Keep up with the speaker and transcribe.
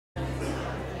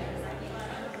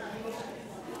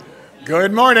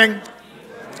Good morning.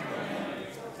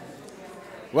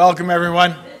 Welcome,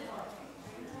 everyone.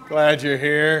 Glad you're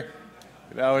here.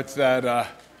 You know, it's that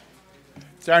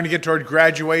starting to get toward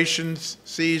graduations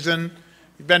season.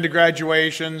 You've been to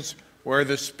graduations where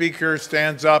the speaker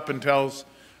stands up and tells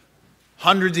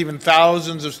hundreds, even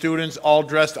thousands of students, all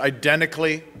dressed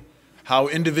identically, how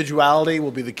individuality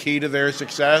will be the key to their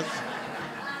success.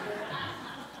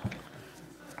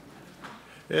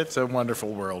 It's a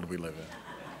wonderful world we live in.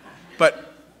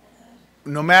 But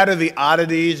no matter the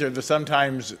oddities or the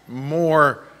sometimes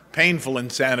more painful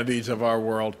insanities of our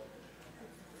world,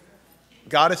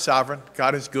 God is sovereign.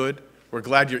 God is good. We're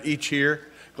glad you're each here.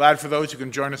 Glad for those who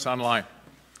can join us online.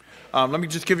 Let me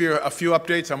just give you a few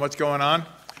updates on what's going on.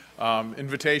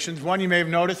 Invitations. One you may have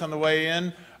noticed on the way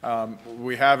in,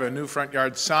 we have a new front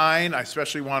yard sign. I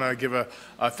especially want to give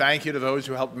a thank you to those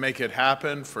who helped make it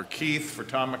happen, for Keith, for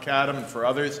Tom McAdam, and for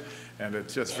others. And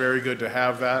it's just very good to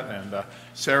have that. And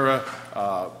Sarah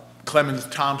Clemens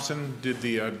Thompson did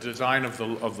the design of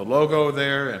the logo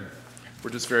there, and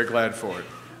we're just very glad for it.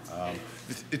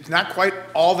 It's not quite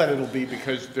all that it'll be,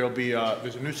 because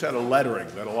there's a new set of lettering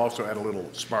that'll also add a little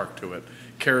spark to it.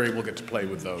 Carrie will get to play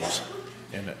with those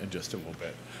in just a little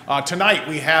bit. Tonight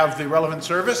we have the relevant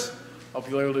service. Hope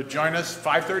you'll be able to join us,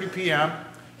 5:30 p.m.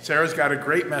 Sarah's got a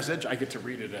great message. I get to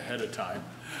read it ahead of time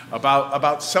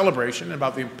about celebration and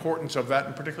about the importance of that,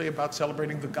 and particularly about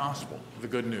celebrating the gospel, the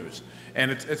good news.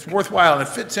 And it's worthwhile, and it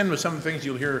fits in with some of the things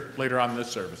you'll hear later on in this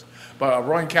service. But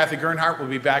Roy and Kathy Gernhardt will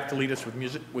be back to lead us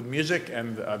with music,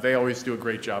 and they always do a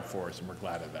great job for us, and we're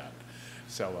glad of that.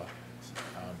 So,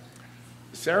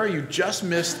 Sarah, you just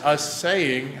missed us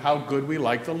saying how good we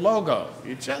like the logo.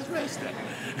 You just missed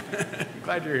it.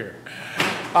 Glad you're here.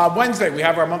 Wednesday, we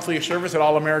have our monthly service at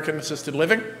All American Assisted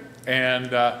Living. And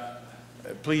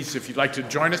please, if you'd like to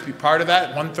join us, be part of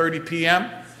that at 1:30 p.m.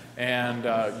 And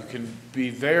you can be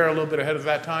there a little bit ahead of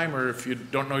that time, or if you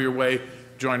don't know your way,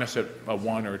 join us at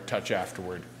 1 or a touch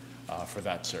afterward for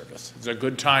that service. It's a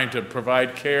good time to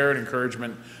provide care and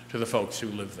encouragement to the folks who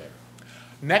live there.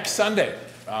 Next Sunday,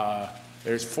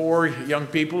 there's 4 young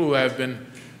people who have been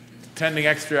attending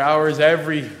extra hours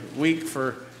every week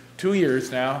for 2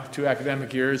 years now, 2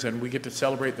 academic years, and we get to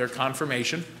celebrate their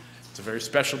confirmation. It's a very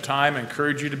special time. I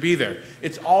encourage you to be there.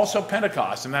 It's also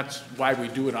Pentecost, and that's why we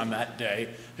do it on that day.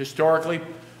 Historically,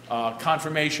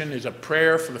 confirmation is a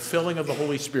prayer for the filling of the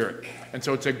Holy Spirit, and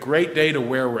so it's a great day to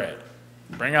wear red.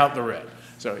 Bring out the red.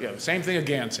 So yeah, the same thing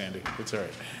again, Sandy. It's all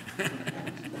right.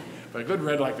 But a good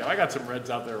red like that. I got some reds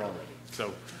out there already,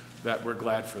 so that we're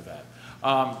glad for that.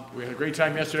 We had a great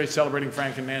time yesterday celebrating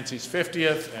Frank and Nancy's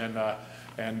 50th,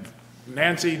 and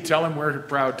Nancy, tell him we're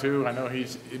proud too. I know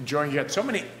he's enjoying. You got so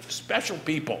many special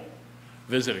people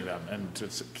visiting them, and to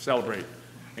celebrate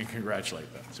and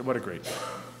congratulate them. So what a great day.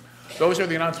 Those are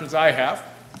the announcements I have,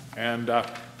 and I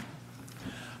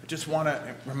just want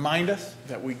to remind us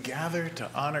that we gather to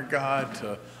honor God,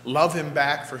 to love him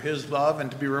back for his love,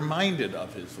 and to be reminded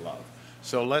of his love.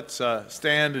 So let's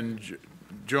stand and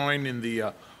join in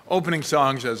the opening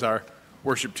songs as our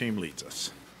worship team leads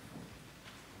us.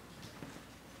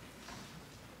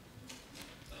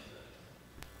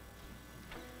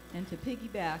 And to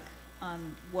piggyback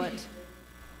on what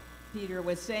Peter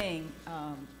was saying,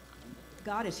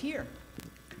 God is here.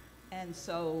 And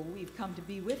so we've come to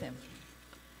be with him.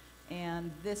 And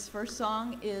this first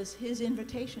song is his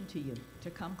invitation to you to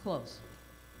come close.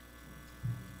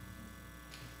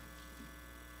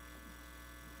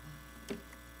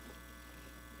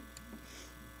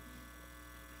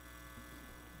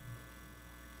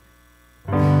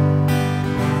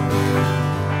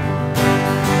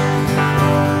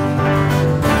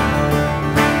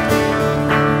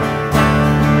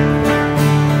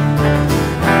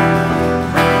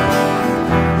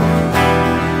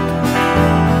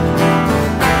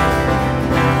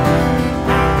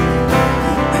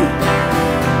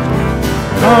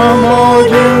 Come all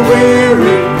you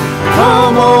weary,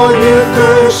 come all you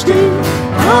thirsty,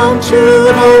 come to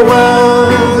the well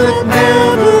that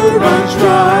never runs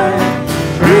dry.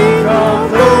 Drink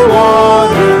of the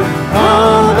water,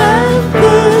 come and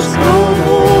thirst no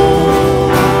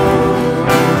more.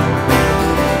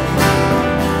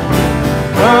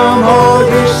 Come all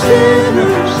you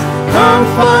sinners, come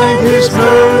find his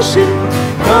mercy,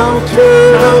 come to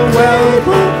the well,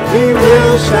 he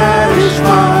will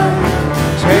satisfy.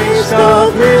 Taste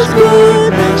of his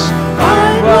goodness,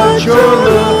 find what you're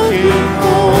looking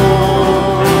for.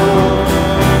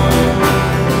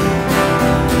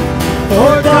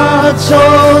 For God so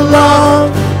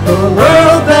loved the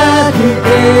world that he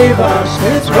gave us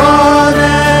his one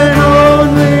and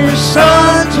only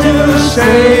Son to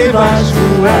save us.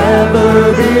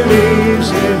 Whoever believes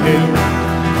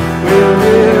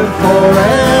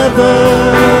forever.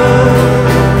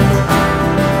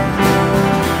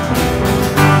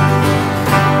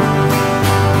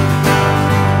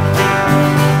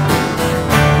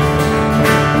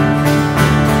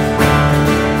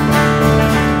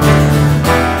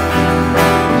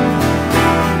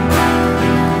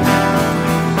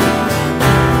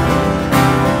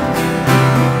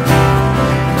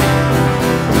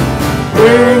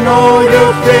 Bring all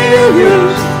your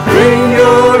failures, bring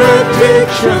your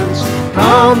addictions,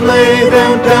 come lay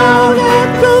them down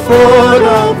at the foot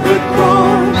of the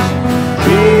cross.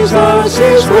 Jesus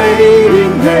is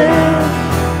waiting there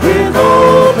with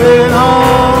open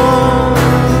arms.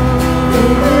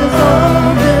 With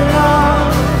open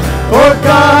arms. For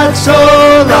God so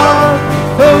loved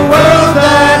the world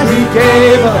that He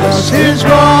gave us His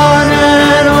one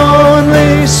and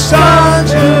only Son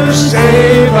to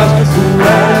save us.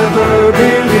 Whoever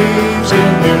believes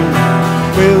in Him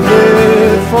will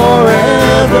live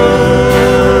forever.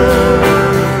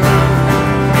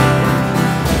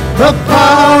 The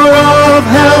power of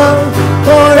hell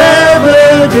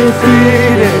forever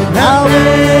defeated. Now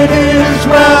it is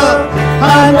well,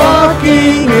 I'm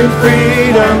walking in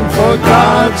freedom. For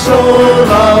God so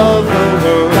loved the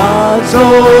world, God so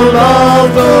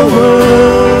loved the world.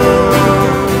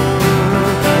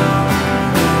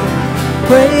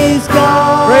 Praise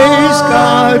God, praise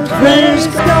God, praise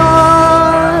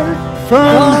God,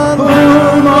 from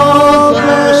whom all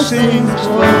blessings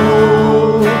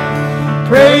flow.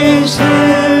 Praise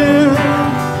Him,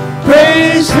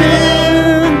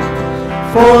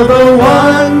 for the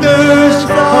wonders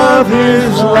of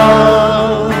His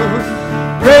love.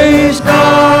 Praise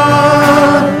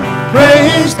God,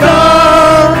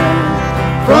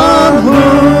 from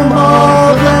whom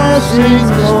all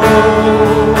blessings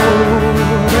flow.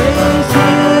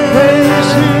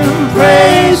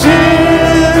 Praise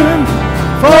Him,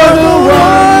 for the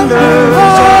wonders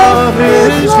of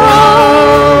His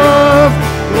love.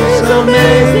 His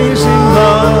amazing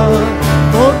love.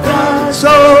 For God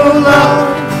so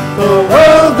loved the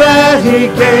world that He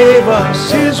gave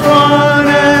us His one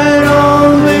and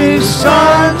only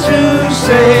Son to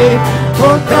save.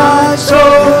 For God so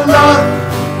loved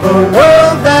the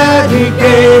world that He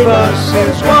gave us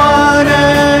His one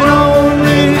and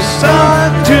only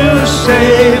Son to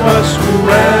save us.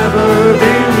 Whoever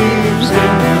believes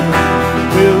in Him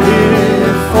will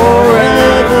live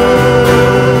forever.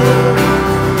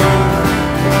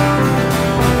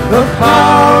 The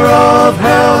power of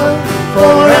hell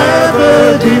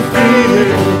forever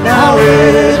defeated. Now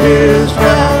it is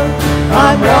well,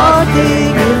 I'm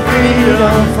walking in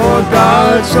freedom. For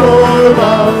God so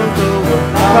loved the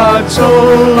world, God so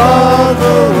loved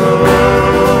the world.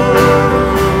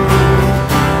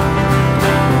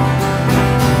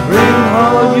 Bring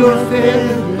all your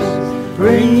failures,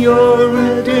 bring your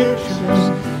addictions,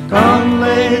 come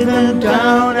lay them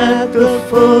down at the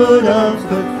foot of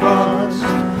the cross.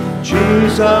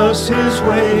 Jesus is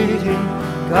waiting,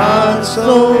 God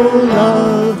so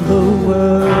loved the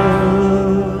world.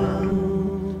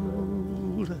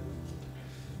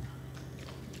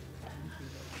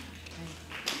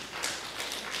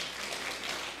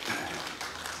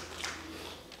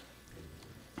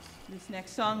 This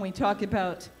next song, we talk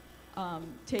about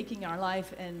taking our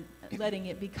life and letting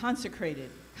it be consecrated.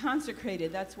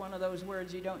 Consecrated, that's one of those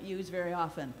words you don't use very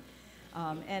often.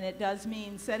 And it does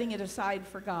mean setting it aside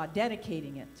for God,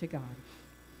 dedicating it to God.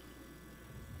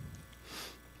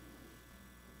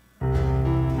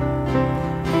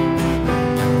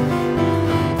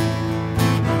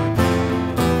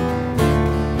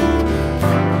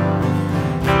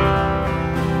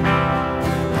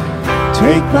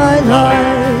 Take my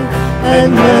life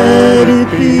and let it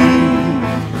be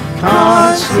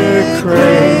consecrated,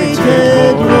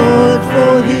 Lord,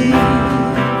 for Thee.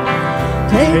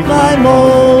 Take my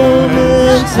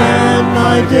moments and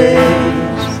my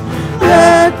days,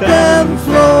 let them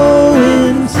flow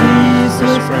in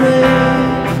ceaseless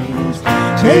praise.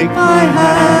 Take my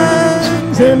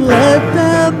hands and let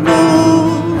them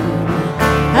move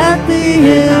at the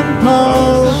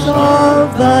impulse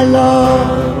of Thy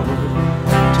love.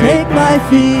 Take my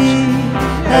feet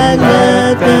and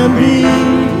let them be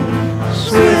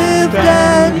swift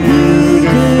and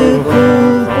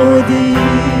beautiful for Thee.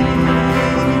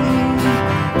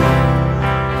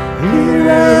 Here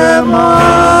am I,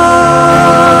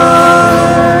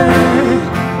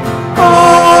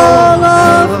 all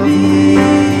of me.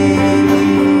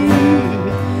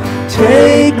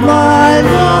 Take my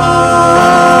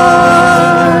life,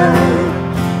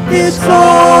 it's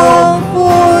all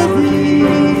for Thee.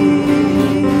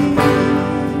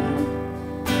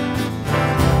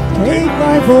 Take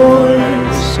my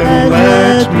voice and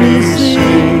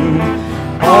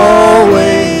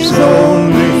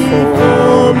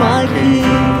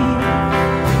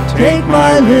Take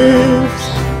my lips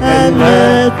and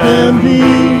let them be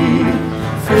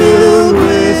filled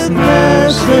with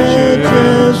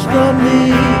messages from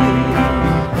thee.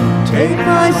 Take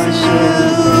my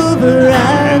silver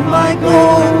and my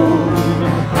gold,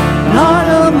 not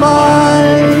a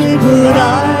mite would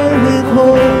I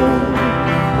withhold.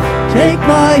 Take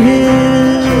my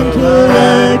intellect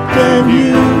and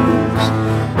use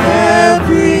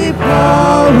every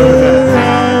power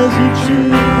as you choose.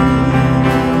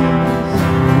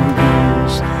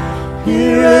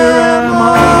 Here am I,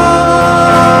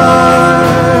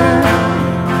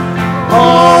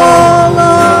 all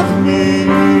of me.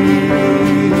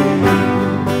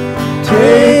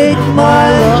 Take my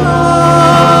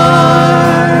life,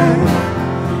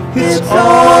 it's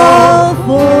all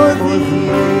for thee.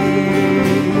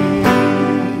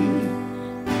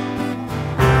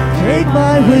 Take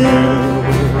my will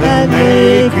and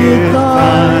make it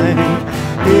thine.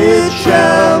 It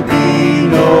shall be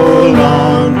no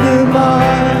longer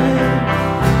mine.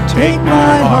 Take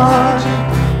my heart,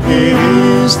 it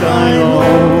is thine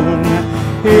own.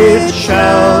 It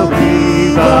shall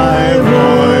be thy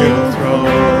royal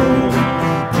throne.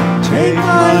 Take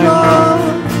my love,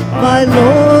 my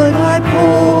Lord, I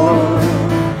pour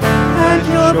at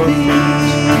your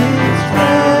feet its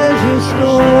treasure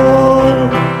store.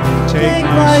 Take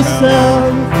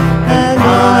myself, and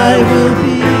I will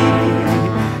be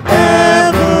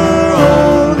ever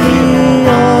only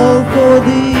all for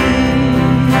thee.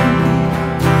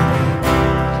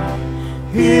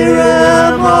 Here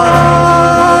am I,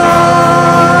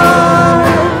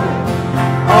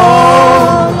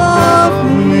 all of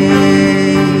me.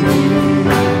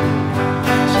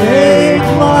 Take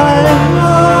my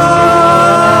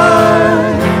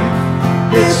life,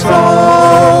 it's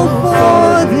all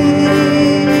for thee.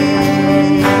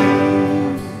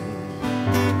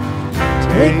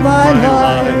 Take my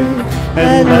life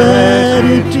and let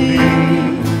it be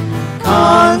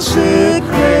consecrated,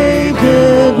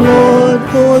 Lord,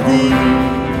 for thee.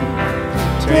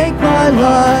 Take my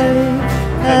life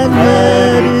and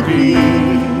let it be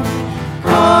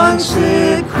consecrated,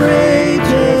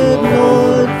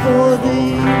 Lord, for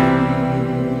thee.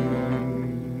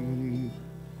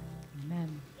 Amen.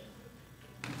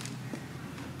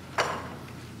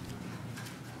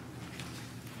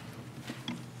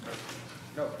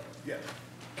 No, yeah.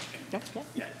 Got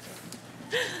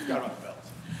it on the bells.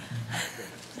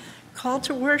 Call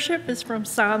to worship is from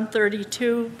Psalm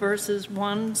 32, verses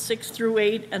 1, 6 through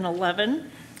 8, and 11.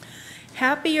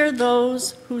 Happy are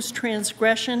those whose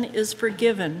transgression is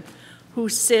forgiven,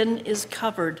 whose sin is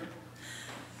covered.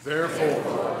 Therefore,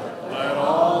 let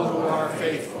all who are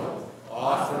faithful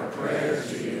offer prayer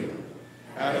to you.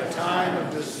 At a time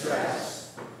of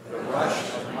distress, the rush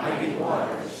of mighty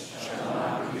waters shall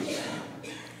not reach them.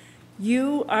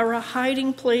 You are a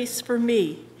hiding place for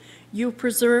me. You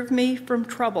preserve me from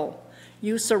trouble.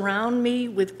 You surround me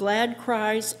with glad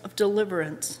cries of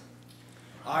deliverance.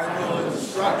 I will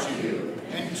instruct you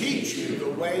and teach you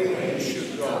the way you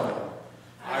should go.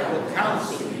 I will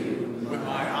counsel you with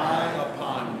my eye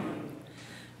upon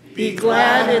you. Be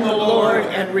glad in the Lord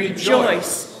and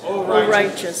rejoice, O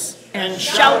righteous, and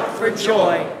shout for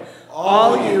joy,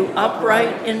 all you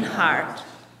upright in heart.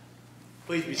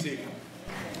 Please be seated.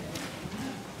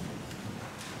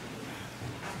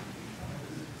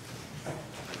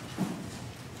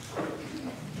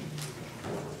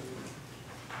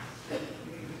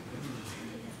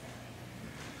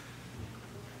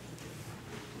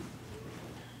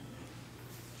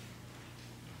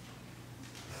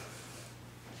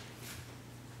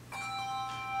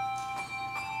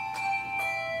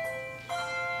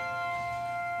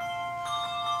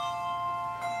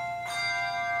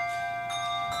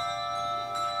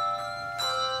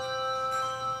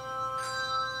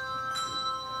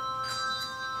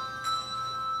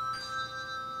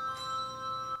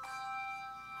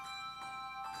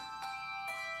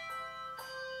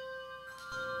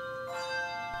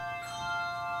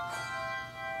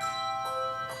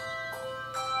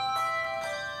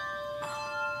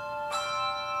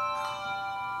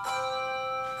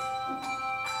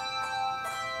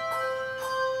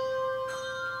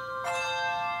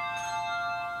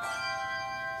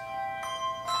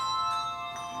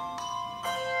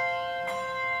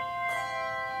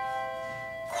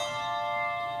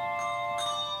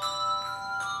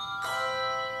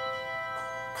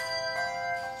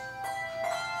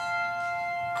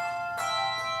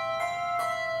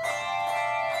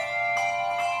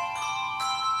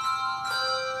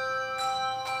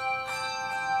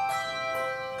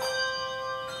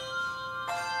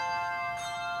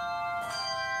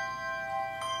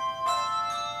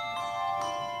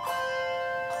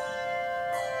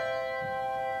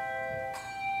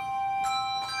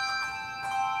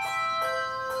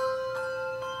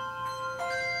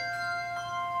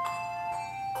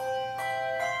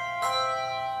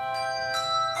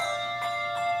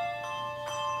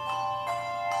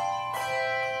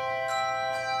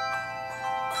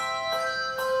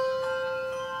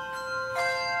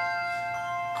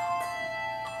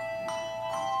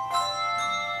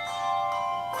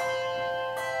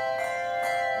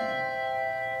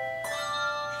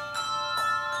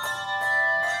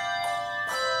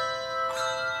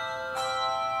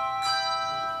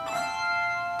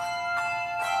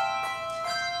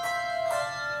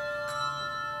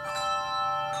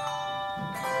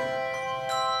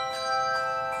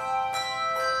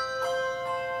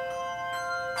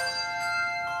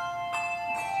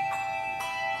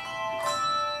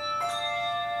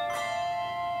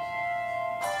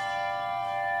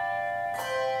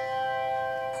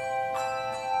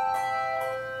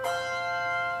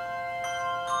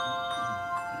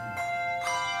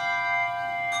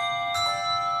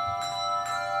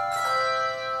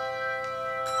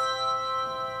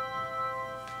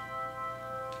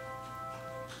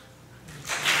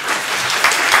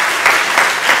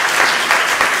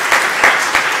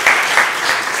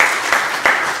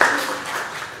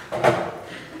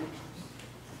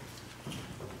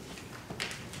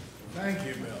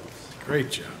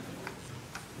 Great job.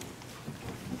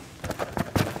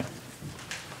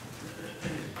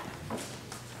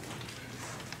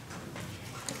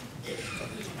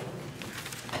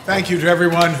 Thank you to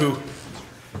everyone who,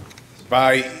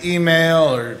 by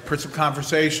email or personal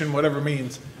conversation, whatever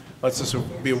means, lets us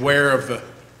be aware of the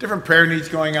different prayer needs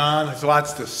going on. There's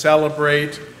lots to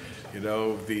celebrate. You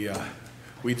know,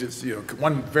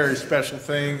 one very special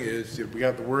thing is we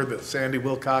got the word that Sandy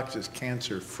Wilcox is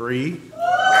cancer-free.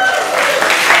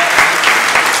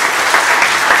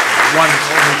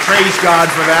 Wonderful. And we praise God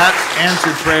for that.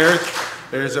 Answered prayers.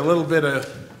 There's a little bit of,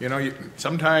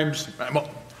 sometimes,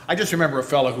 I just remember a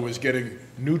fellow who was getting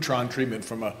neutron treatment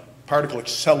from a particle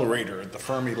accelerator at the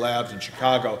Fermi Labs in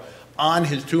Chicago on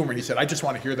his tumor, and he said, I just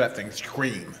want to hear that thing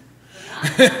scream.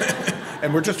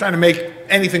 And we're just trying to make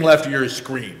anything left of yours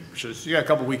scream. So you got a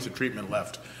couple weeks of treatment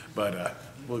left, but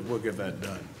we'll get that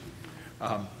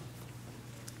done.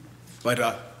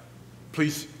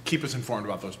 Please keep us informed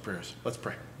about those prayers. Let's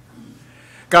pray.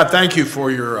 God, thank you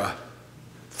for your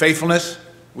faithfulness.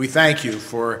 We thank you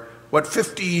for what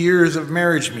 50 years of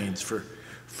marriage means,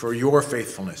 for your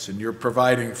faithfulness, and you're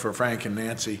providing for Frank and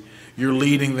Nancy. You're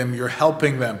leading them, you're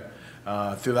helping them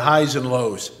through the highs and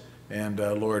lows. And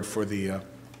Lord, for the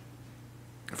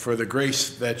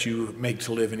grace that you make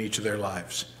to live in each of their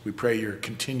lives. We pray your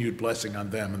continued blessing on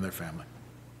them and their family.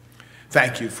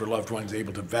 Thank you for loved ones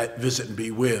able to visit and be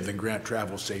with, and grant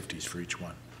travel safeties for each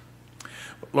one.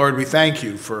 Lord, we thank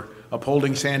you for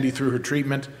upholding Sandy through her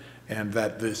treatment, and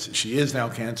that she is now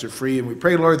cancer-free. And we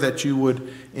pray, Lord, that you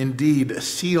would indeed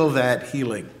seal that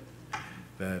healing,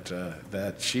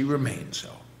 that she remains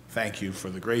so. Thank you for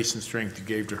the grace and strength you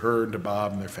gave to her and to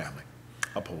Bob and their family.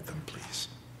 Uphold them, please.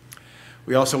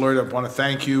 We also, Lord, want to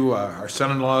thank you. Our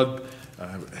son-in-law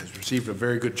has received a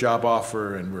very good job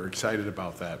offer, and we're excited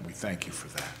about that. We thank you for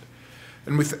that.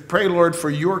 And we pray, Lord, for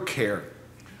your care.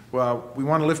 Well, we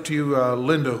want to lift to you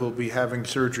Linda, who will be having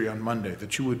surgery on Monday,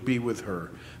 that you would be with her,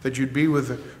 that you'd be with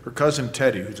her cousin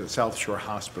Teddy, who's at South Shore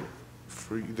Hospital,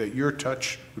 that your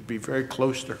touch would be very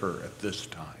close to her at this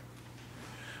time.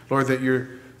 Lord, that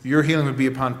your healing would be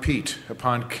upon Pete,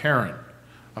 upon Karen,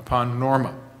 upon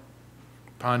Norma,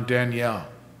 upon Danielle.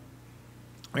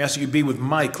 We ask that you be with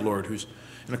Mike, Lord, who's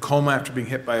in a coma after being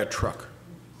hit by a truck.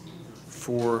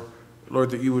 For, Lord,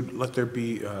 that you would let there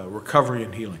be recovery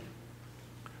and healing.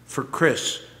 For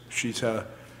Chris, she had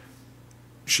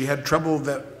trouble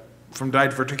from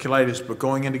diverticulitis, but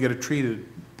going in to get it treated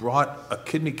brought a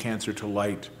kidney cancer to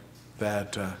light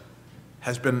that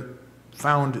has been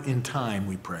found in time,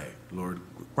 we pray. Lord,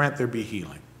 grant there be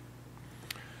healing.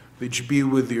 That you be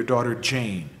with your daughter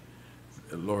Jane,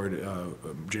 Lord,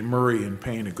 Jane Murray in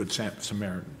pain, a good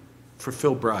Samaritan. For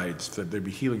Phil Brides, that there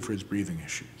be healing for his breathing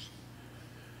issues.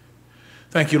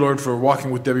 Thank you, Lord, for walking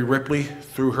with Debbie Ripley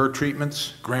through her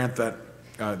treatments. Grant that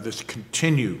this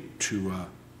continue to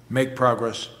make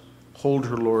progress. Hold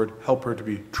her, Lord. Help her to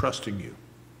be trusting you.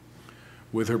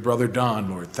 With her brother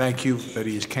Don, Lord, thank you that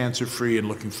he is cancer-free and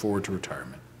looking forward to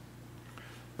retirement.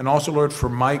 And also, Lord, for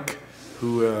Mike,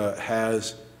 who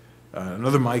has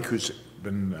another Mike who's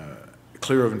been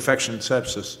clear of infection and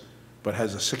sepsis, but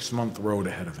has a 6-month road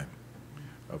ahead of him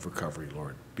of recovery,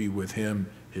 Lord. Be with him,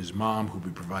 his mom, who will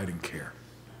be providing care.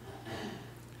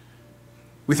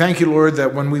 We thank you, Lord,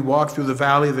 that when we walk through the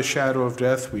valley of the shadow of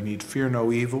death, we need fear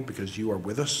no evil because you are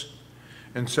with us.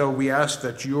 And so we ask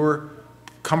that your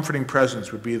comforting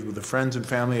presence would be with the friends and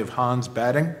family of Hans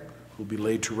Batting, who will be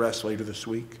laid to rest later this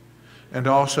week, and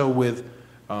also with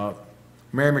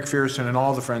Mary McPherson and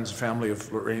all the friends and family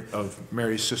of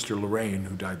Mary's sister Lorraine,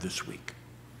 who died this week.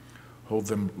 Hold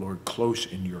them, Lord, close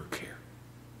in your care.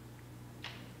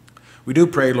 We do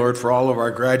pray, Lord, for all of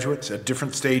our graduates at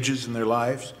different stages in their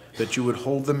lives, that you would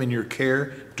hold them in your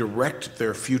care, direct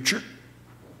their future,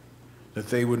 that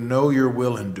they would know your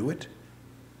will and do it.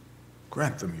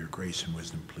 Grant them your grace and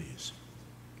wisdom, please.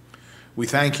 We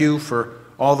thank you for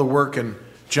all the work and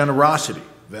generosity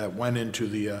that went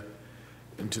into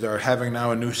our having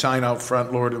now a new sign out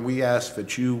front, Lord, and we ask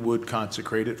that you would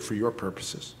consecrate it for your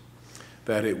purposes,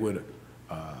 that it would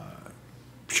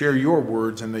share your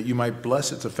words, and that you might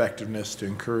bless its effectiveness to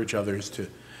encourage others to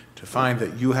find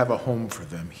that you have a home for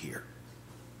them here.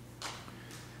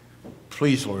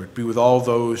 Please, Lord, be with all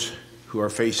those who are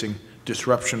facing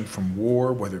disruption from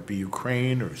war, whether it be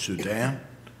Ukraine or Sudan,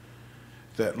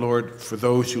 that, Lord, for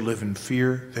those who live in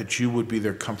fear, that you would be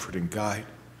their comfort and guide,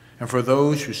 and for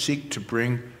those who seek to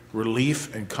bring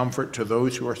relief and comfort to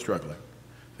those who are struggling,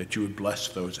 that you would bless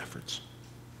those efforts.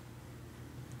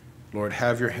 Lord,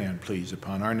 have your hand, please,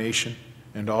 upon our nation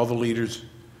and all the leaders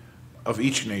of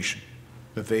each nation,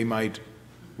 that they might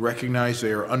recognize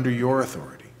they are under your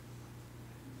authority,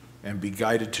 and be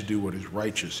guided to do what is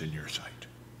righteous in your sight.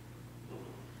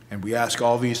 And we ask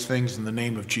all these things in the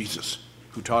name of Jesus,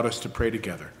 who taught us to pray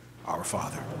together. Our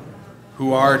Father,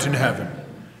 who art in heaven,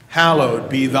 hallowed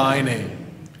be thy name.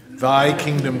 Thy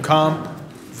kingdom come,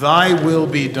 thy will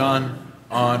be done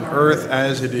on earth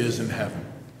as it is in heaven.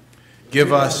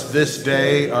 Give us this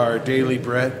day our daily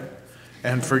bread,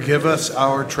 and forgive us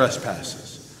our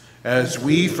trespasses, as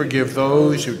we forgive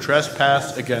those who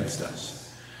trespass against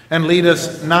us. And lead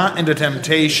us not into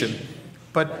temptation,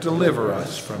 but deliver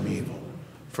us from evil.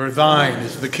 For thine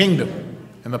is the kingdom,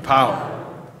 and the power,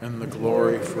 and the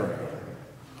glory forever.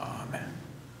 Amen.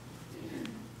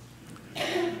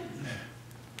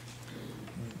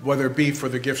 Whether it be for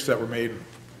the gifts that were made,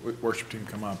 worship team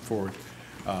come on forward,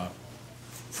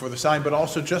 for the sign, but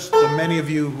also just the many of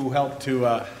you who helped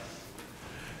to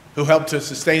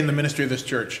sustain the ministry of this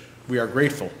church. We are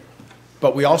grateful,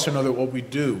 but we also know that what we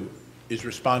do is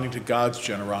responding to God's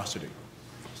generosity.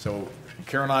 So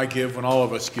Karen and I give when all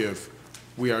of us give.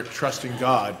 We are trusting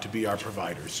God to be our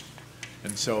providers.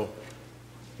 And so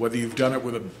whether you've done it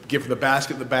with a gift in the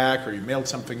basket in the back or you mailed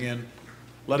something in,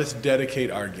 let us dedicate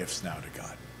our gifts now to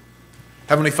God.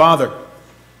 Heavenly Father,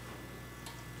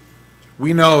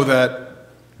 we know that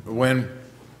when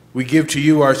we give to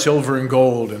you our silver and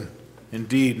gold, and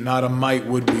indeed not a mite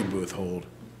would we withhold,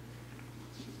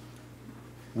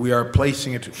 we are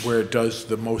placing it where it does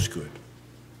the most good.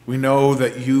 We know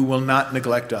that you will not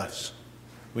neglect us.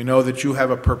 We know that you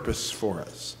have a purpose for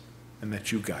us and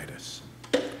that you guide us.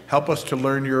 Help us to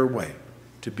learn your way,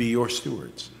 to be your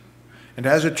stewards. And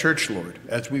as a church, Lord,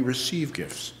 as we receive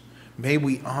gifts, may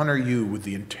we honor you with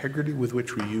the integrity with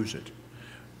which we use it.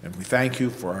 And we thank you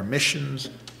for our missions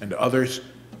and others,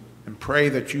 and pray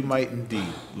that you might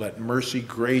indeed let mercy,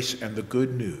 grace, and the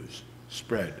good news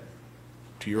spread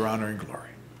to your honor and glory.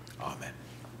 Amen.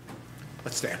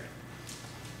 Let's stand.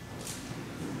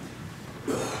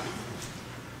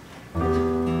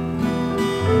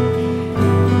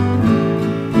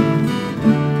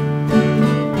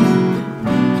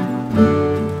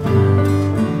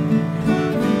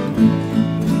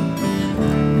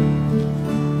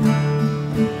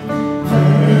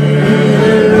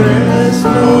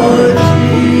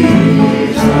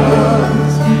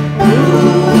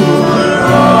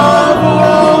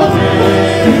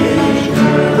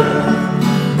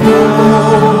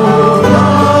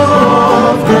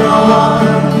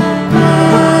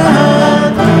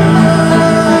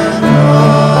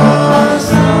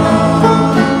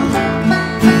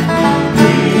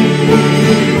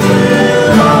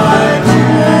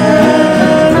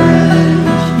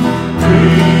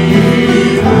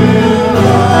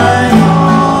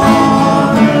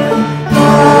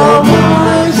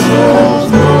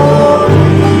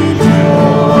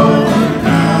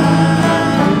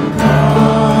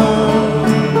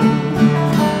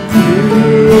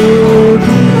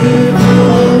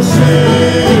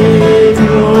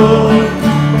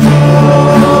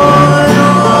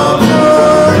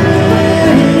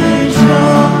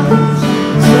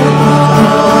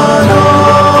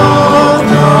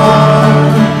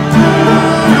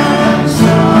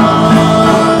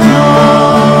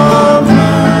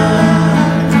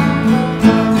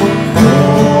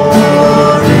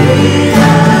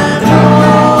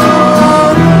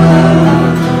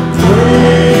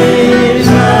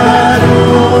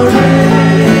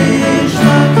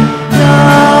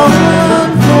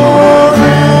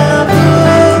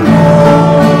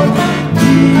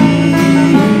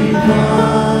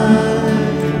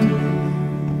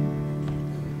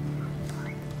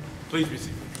 Please be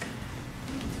seated.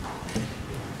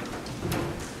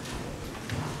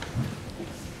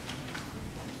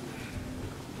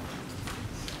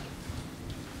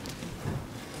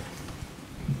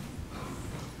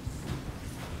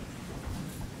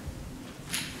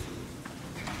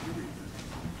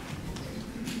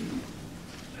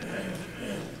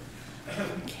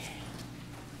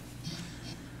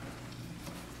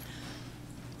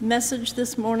 Message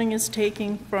this morning is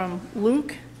taken from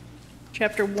Luke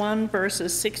chapter 1,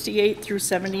 verses 68 through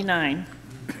 79.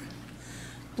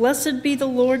 Blessed be the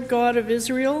Lord God of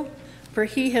Israel, for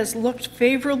he has looked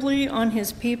favorably on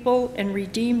his people and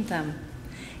redeemed them.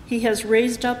 He has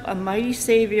raised up a mighty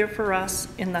Savior for us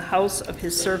in the house of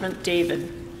his servant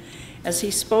David, as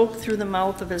he spoke through the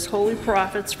mouth of his holy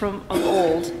prophets from of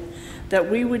old, that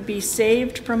we would be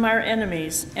saved from our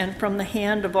enemies and from the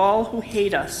hand of all who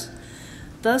hate us.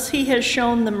 Thus he has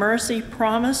shown the mercy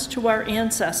promised to our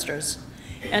ancestors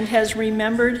and has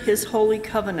remembered his holy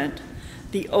covenant,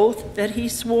 the oath that he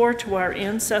swore to our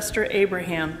ancestor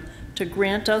Abraham, to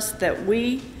grant us that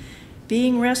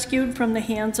being rescued from the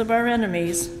hands of our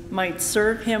enemies, might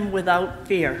serve him without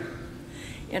fear,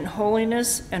 in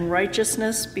holiness and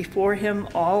righteousness before him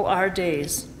all our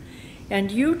days. And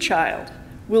you, child,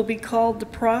 will be called the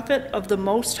prophet of the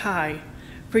Most High,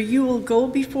 for you will go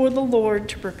before the Lord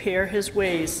to prepare his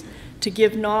ways, to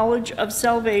give knowledge of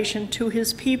salvation to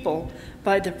his people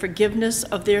by the forgiveness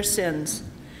of their sins.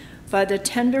 By the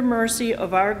tender mercy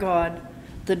of our God,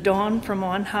 the dawn from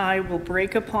on high will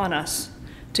break upon us,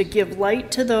 to give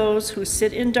light to those who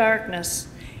sit in darkness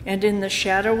and in the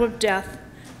shadow of death,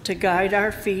 to guide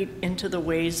our feet into the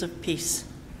ways of peace.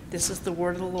 This is the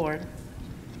word of the Lord.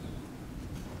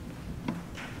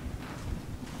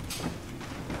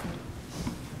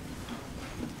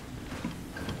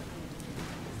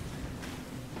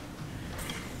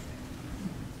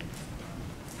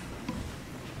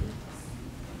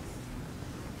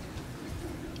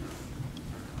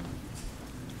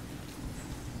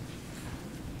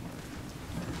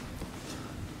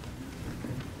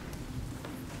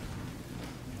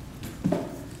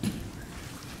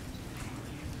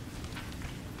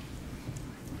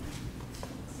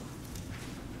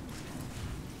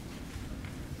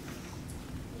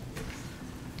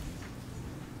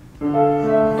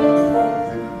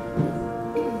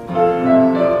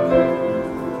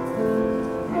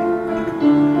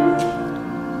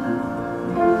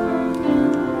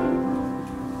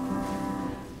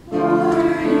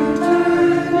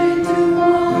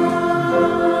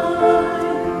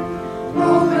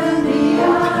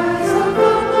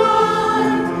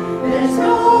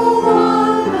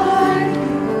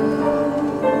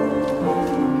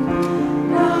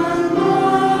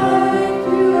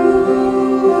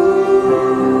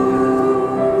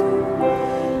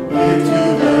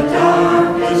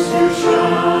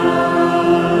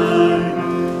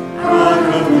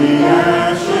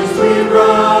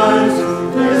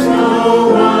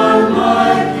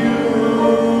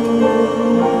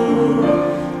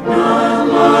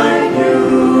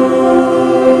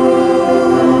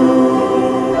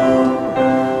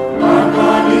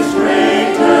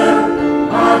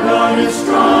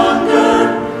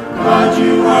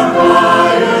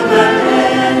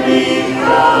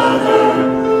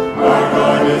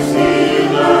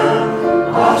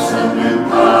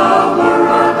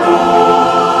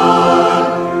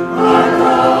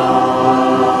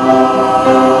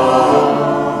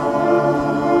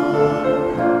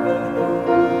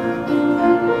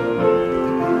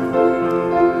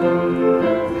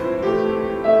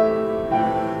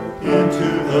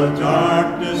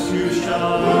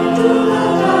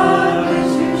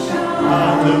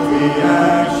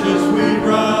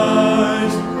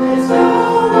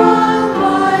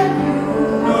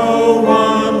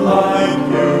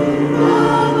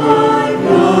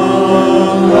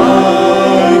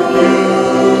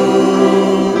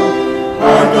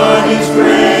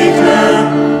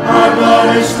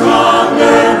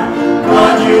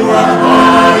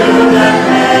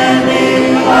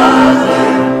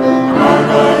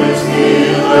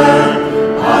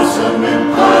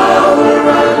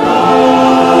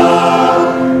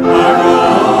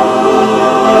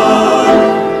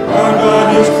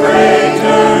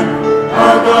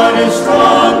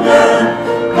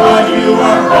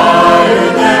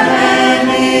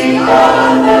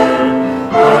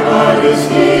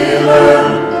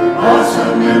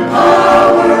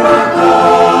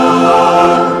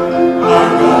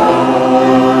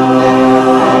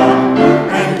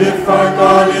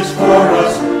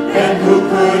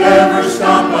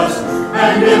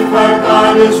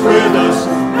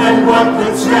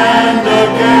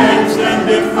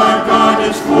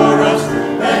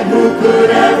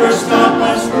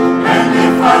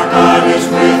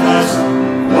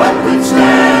 What could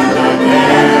stand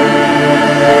against?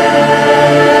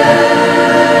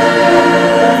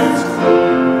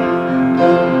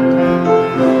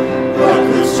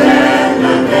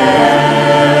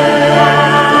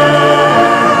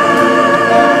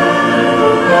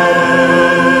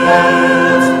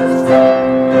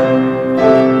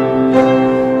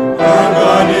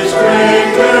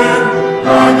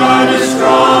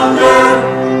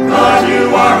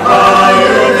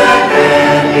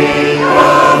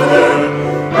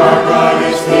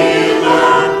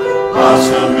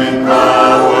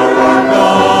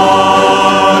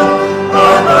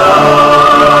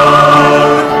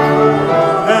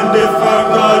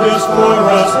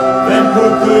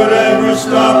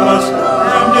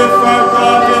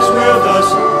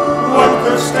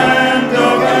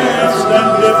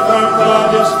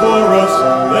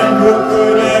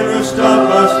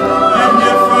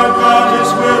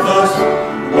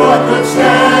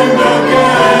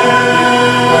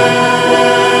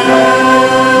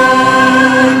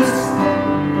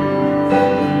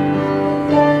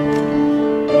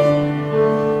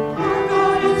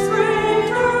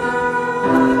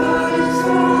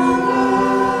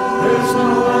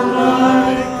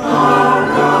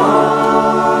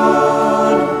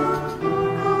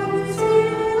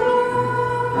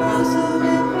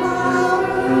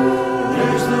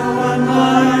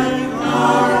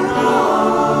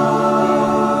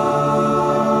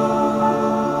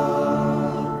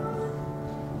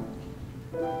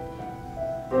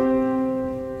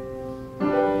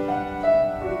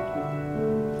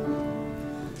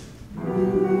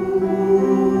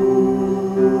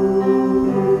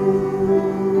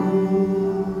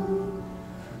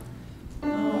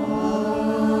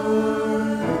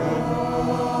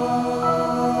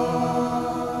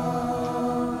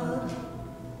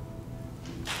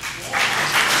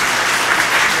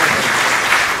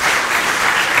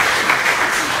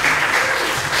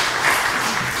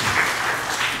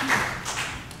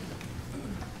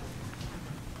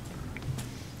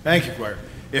 Thank you, choir.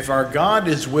 If our God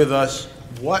is with us,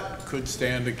 what could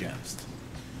stand against?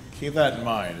 Keep that in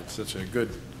mind. It's such a good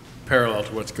parallel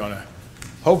to what's going to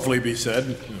hopefully be said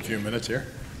in a few minutes here.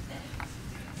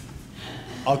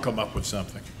 I'll come up with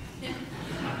something.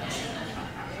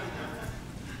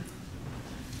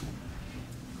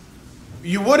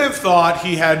 You would have thought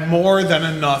he had more than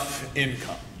enough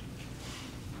income.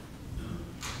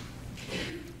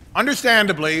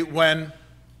 Understandably, when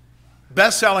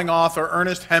best-selling author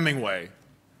Ernest Hemingway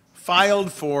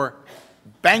filed for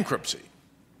bankruptcy,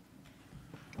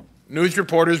 news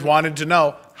reporters wanted to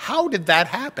know, how did that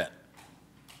happen?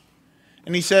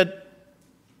 And he said,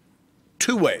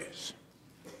 2 ways.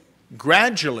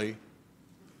 Gradually,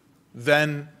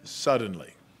 then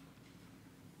suddenly.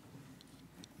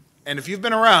 And if you've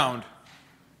been around,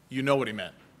 you know what he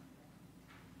meant.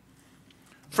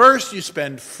 First, you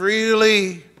spend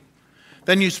freely,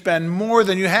 then you spend more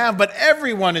than you have, but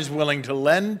everyone is willing to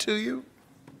lend to you.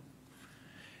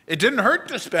 It didn't hurt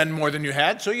to spend more than you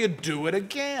had, so you do it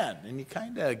again, and you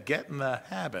kind of get in the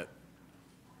habit.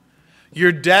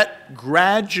 Your debt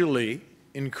gradually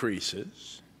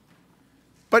increases,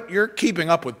 but you're keeping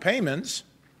up with payments.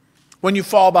 When you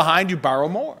fall behind, you borrow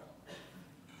more.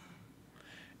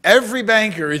 Every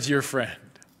banker is your friend.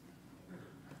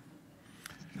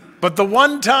 But the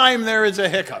one time there is a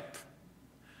hiccup,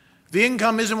 the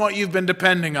income isn't what you've been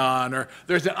depending on, or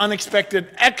there's an unexpected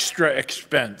extra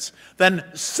expense, then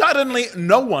suddenly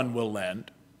no one will lend.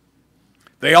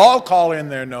 They all call in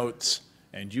their notes,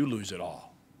 and you lose it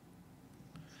all.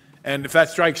 And if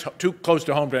that strikes too close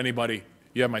to home to anybody,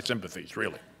 you have my sympathies,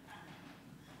 really.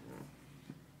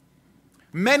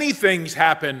 Many things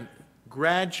happen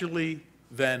gradually,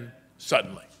 then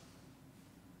suddenly.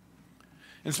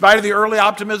 In spite of the early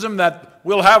optimism that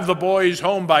we'll have the boys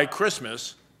home by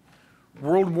Christmas,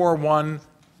 World War I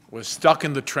was stuck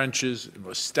in the trenches and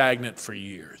was stagnant for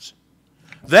years.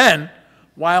 Then,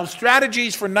 while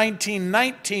strategies for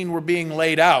 1919 were being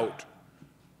laid out,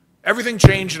 everything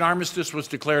changed and armistice was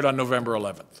declared on November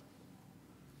 11th,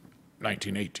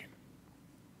 1918.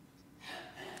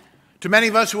 To many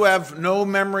of us who have no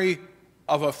memory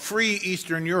of a free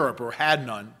Eastern Europe, or had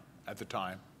none at the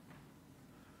time,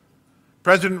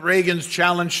 President Reagan's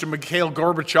challenge to Mikhail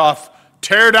Gorbachev,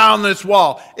 tear down this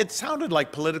wall, it sounded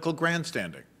like political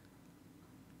grandstanding.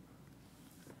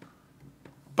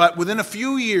 But within a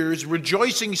few years,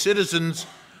 rejoicing citizens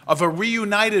of a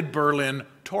reunited Berlin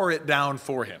tore it down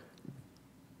for him.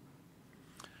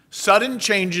 Sudden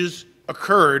changes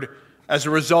occurred as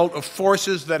a result of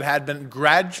forces that had been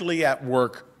gradually at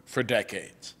work for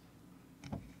decades.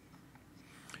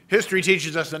 History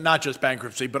teaches us that not just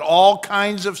bankruptcy, but all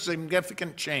kinds of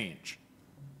significant change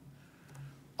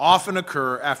often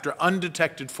occur after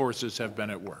undetected forces have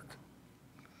been at work.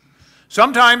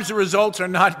 Sometimes the results are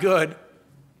not good,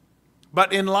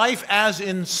 but in life as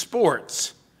in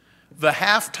sports, the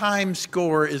halftime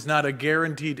score is not a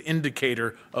guaranteed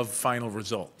indicator of final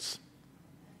results.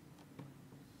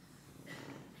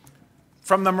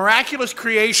 From the miraculous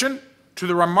creation to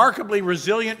the remarkably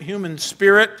resilient human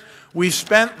spirit, we've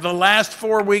spent the last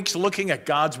 4 weeks looking at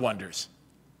God's wonders.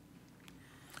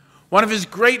 One of his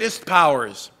greatest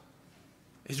powers,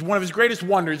 one of his greatest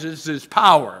wonders is his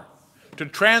power to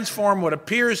transform what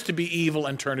appears to be evil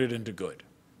and turn it into good.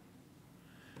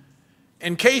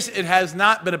 In case it has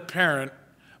not been apparent,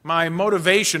 my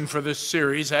motivation for this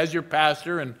series as your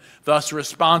pastor and thus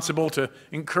responsible to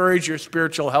encourage your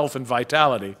spiritual health and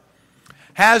vitality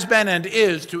has been and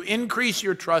is to increase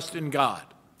your trust in God.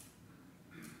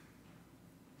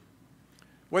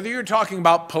 Whether you're talking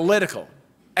about political,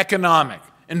 economic,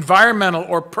 environmental,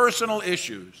 or personal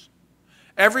issues,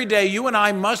 every day you and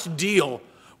I must deal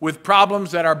with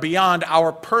problems that are beyond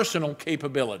our personal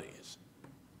capabilities.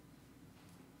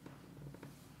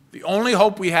 The only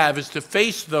hope we have is to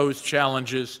face those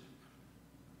challenges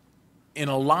in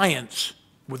alliance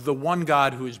with the one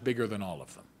God who is bigger than all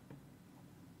of them.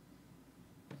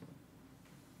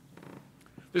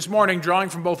 This morning, drawing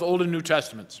from both Old and New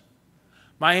Testaments,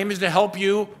 my aim is to help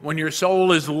you when your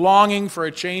soul is longing for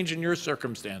a change in your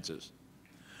circumstances,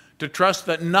 to trust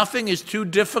that nothing is too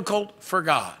difficult for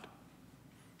God.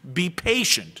 Be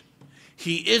patient.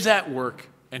 He is at work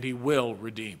and he will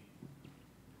redeem.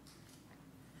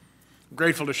 I'm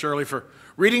grateful to Shirley for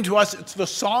reading to us. It's the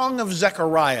Song of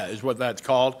Zechariah is what that's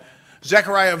called.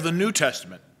 Zechariah of the New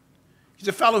Testament. He's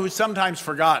a fellow who's sometimes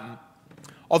forgotten,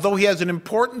 although he has an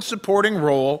important supporting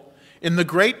role in the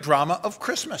great drama of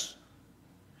Christmas.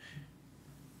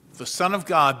 The Son of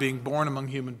God being born among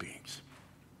human beings.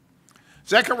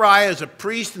 Zechariah is a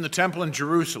priest in the temple in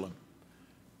Jerusalem,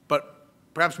 but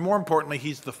perhaps more importantly,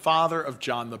 he's the father of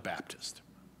John the Baptist.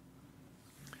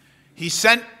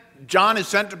 John is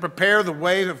sent to prepare the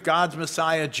way of God's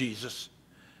Messiah, Jesus.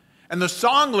 And the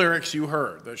song lyrics you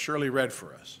heard, that Shirley read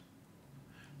for us,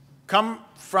 come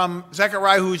from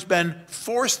Zechariah, who's been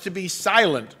forced to be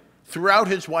silent throughout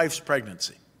his wife's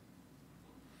pregnancy.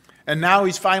 And now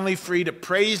he's finally free to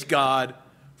praise God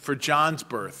for John's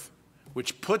birth,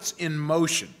 which puts in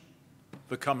motion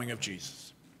the coming of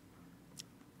Jesus.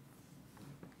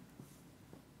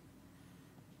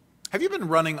 Have you been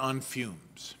running on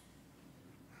fumes?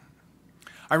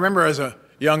 I remember as a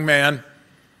young man,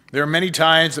 there are many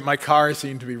times that my car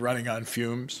seemed to be running on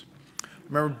fumes. I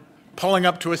remember pulling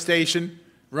up to a station,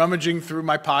 rummaging through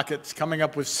my pockets, coming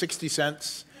up with 60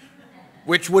 cents,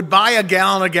 which would buy a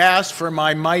gallon of gas for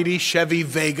my mighty Chevy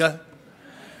Vega.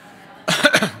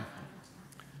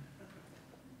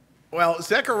 Well,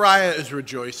 Zechariah is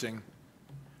rejoicing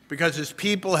because his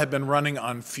people had been running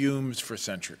on fumes for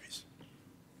centuries.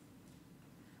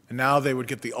 And now they would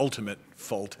get the ultimate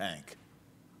full tank.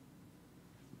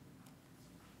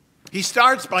 He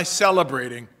starts by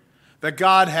celebrating that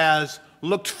God has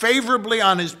looked favorably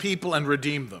on his people and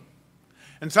redeemed them.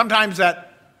 And sometimes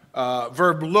that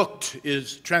verb looked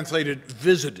is translated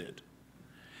visited.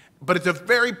 But it's a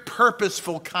very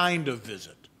purposeful kind of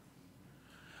visit.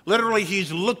 Literally,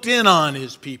 he's looked in on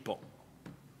his people.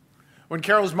 When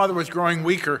Carol's mother was growing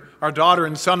weaker, our daughter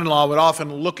and son-in-law would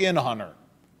often look in on her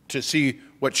to see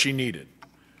what she needed.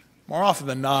 More often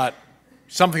than not,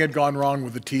 something had gone wrong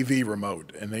with the TV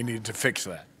remote, and they needed to fix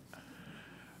that.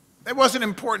 It wasn't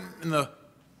important in the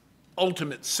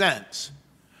ultimate sense,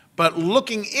 but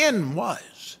looking in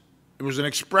was. It was an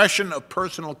expression of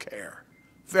personal care.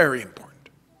 Very important.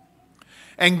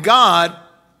 And God,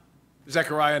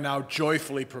 Zechariah now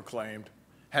joyfully proclaimed,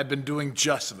 had been doing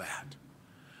just that.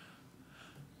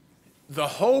 The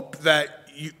hope that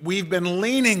we've been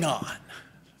leaning on,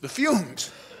 the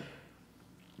fumes,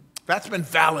 that's been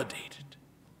validated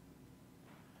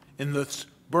in the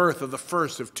birth of the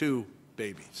first of two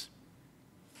babies.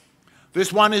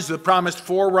 This one is the promised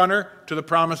forerunner to the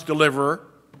promised deliverer.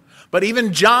 But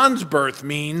even John's birth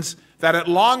means that at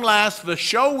long last, the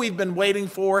show we've been waiting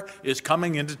for is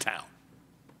coming into town.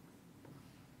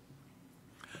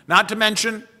 Not to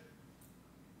mention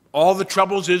all the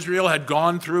troubles Israel had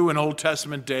gone through in Old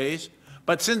Testament days.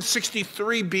 But since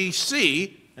 63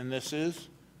 BC, and this is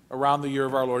around the year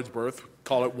of our Lord's birth,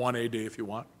 call it 1 AD if you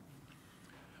want.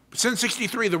 But since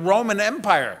 63, the Roman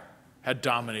Empire had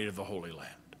dominated the Holy Land.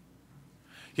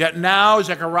 Yet now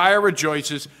Zechariah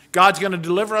rejoices, God's going to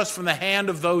deliver us from the hand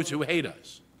of those who hate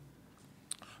us,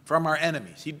 from our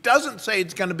enemies. He doesn't say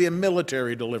it's going to be a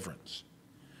military deliverance,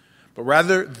 but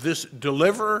rather this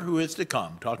deliverer who is to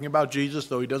come, talking about Jesus,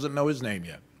 though he doesn't know his name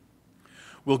yet,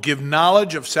 will give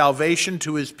knowledge of salvation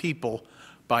to his people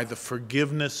by the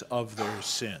forgiveness of their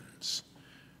sins.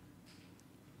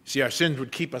 See, our sins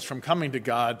would keep us from coming to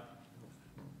God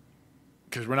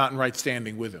because we're not in right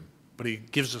standing with him. But he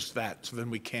gives us that so then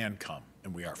we can come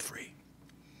and we are free.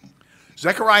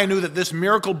 Zechariah knew that this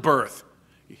miracle birth,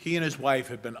 he and his wife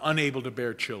had been unable to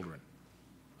bear children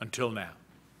until now.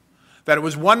 That it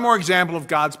was one more example of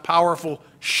God's powerful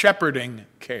shepherding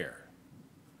care.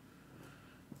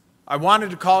 I wanted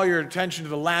to call your attention to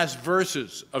the last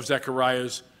verses of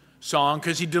Zechariah's song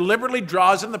because he deliberately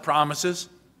draws in the promises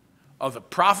of the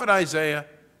prophet Isaiah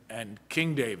and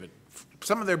King David,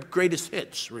 some of their greatest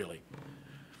hits, really.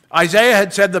 Isaiah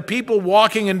had said the people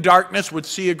walking in darkness would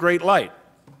see a great light.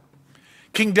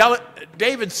 King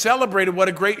David celebrated what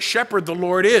a great shepherd the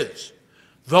Lord is.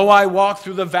 Though I walk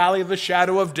through the valley of the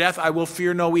shadow of death, I will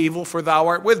fear no evil, for thou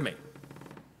art with me.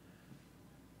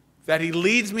 That he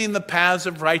leads me in the paths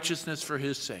of righteousness for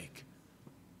his sake.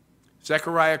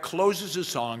 Zechariah closes his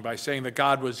song by saying that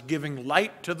God was giving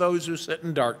light to those who sit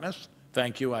in darkness.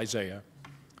 Thank you, Isaiah.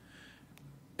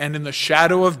 And in the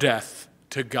shadow of death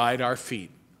to guide our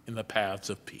feet in the paths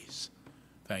of peace.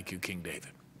 Thank you, King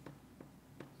David.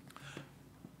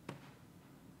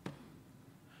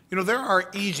 You know, there are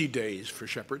easy days for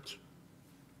shepherds.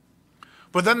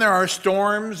 But then there are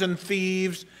storms and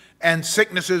thieves and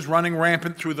sicknesses running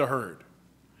rampant through the herd.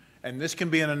 And this can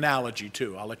be an analogy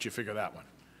too. I'll let you figure that one.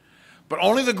 But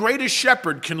only the greatest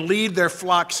shepherd can lead their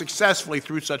flock successfully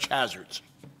through such hazards.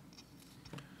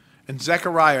 And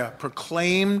Zechariah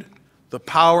proclaimed the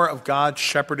power of God's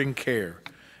shepherding care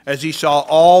as he saw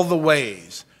all the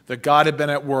ways that God had been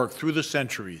at work through the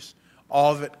centuries,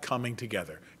 all of it coming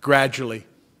together, gradually,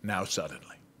 now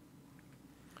suddenly.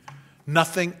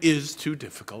 Nothing is too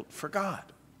difficult for God.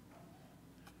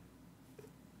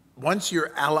 Once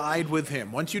you're allied with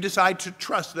him, once you decide to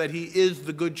trust that he is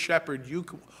the good shepherd, you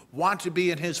want to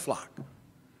be in his flock.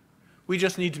 We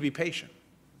just need to be patient.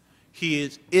 He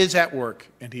is at work,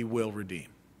 and he will redeem.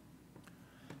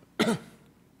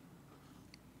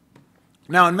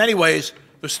 Now, in many ways,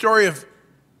 the story of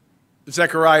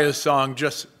Zechariah's song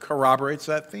just corroborates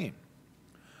that theme.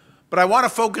 But I want to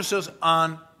focus us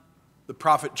on the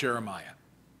prophet Jeremiah.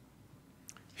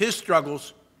 His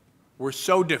struggles were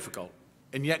so difficult,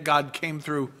 and yet God came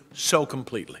through so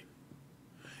completely.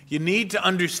 You need to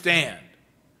understand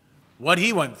what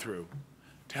he went through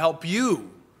to help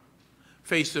you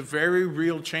face the very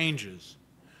real changes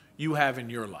you have in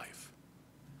your life.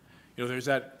 You know, there's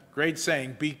that great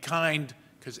saying, be kind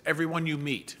because everyone you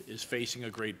meet is facing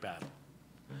a great battle.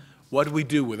 What do we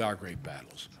do with our great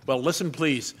battles? Well, listen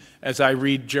please as I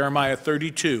read Jeremiah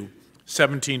 32,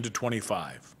 17 to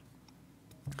 25.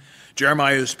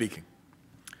 Jeremiah is speaking.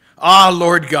 Ah,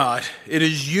 Lord God, it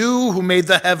is you who made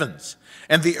the heavens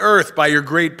and the earth by your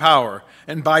great power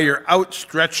and by your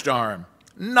outstretched arm.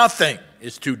 Nothing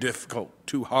is too difficult,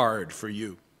 too hard for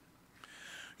you.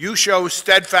 You show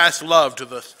steadfast love to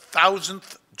the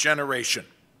 1,000th generation,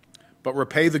 but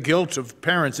repay the guilt of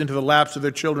parents into the laps of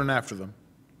their children after them.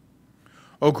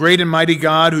 O great and mighty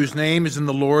God, whose name is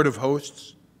the Lord of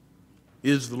hosts,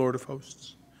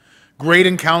 great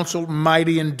in counsel,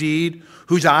 mighty in deed,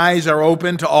 whose eyes are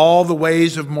open to all the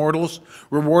ways of mortals,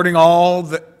 rewarding all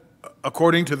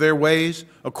according to their ways,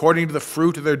 according to the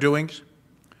fruit of their doings.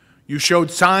 You showed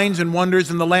signs and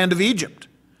wonders in the land of Egypt,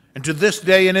 and to this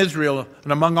day in Israel,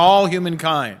 and among all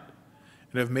humankind,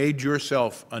 and have made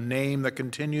yourself a name that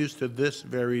continues to this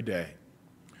very day.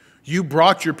 You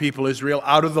brought your people Israel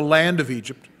out of the land of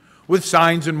Egypt with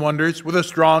signs and wonders, with a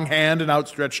strong hand and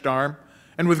outstretched arm,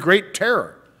 and with great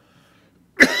terror.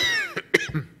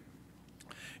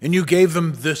 And you gave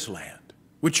them this land,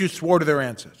 which you swore to their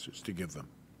ancestors to give them,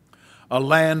 a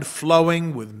land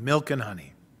flowing with milk and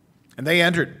honey. And they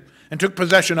entered and took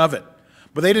possession of it.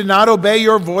 But they did not obey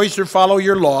your voice or follow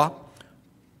your law.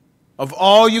 Of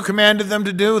all you commanded them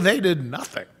to do, they did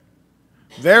nothing.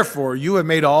 Therefore, you have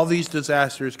made all these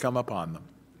disasters come upon them.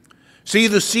 See,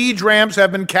 the siege ramps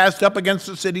have been cast up against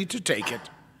the city to take it.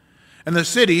 And the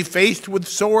city, faced with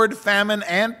sword, famine,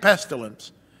 and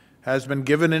pestilence, has been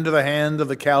given into the hand of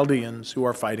the Chaldeans who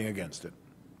are fighting against it.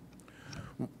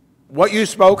 What you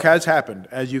spoke has happened,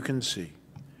 as you can see.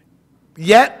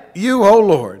 Yet you, O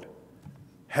Lord,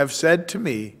 have said to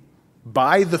me,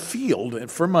 buy the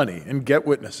field for money and get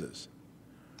witnesses,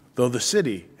 though the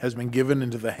city has been given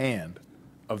into the hand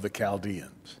of the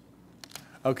Chaldeans.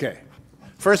 Okay,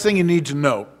 first thing you need to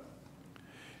know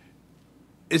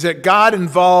is that God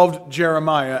involved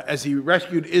Jeremiah as he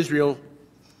rescued Israel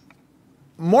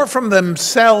more from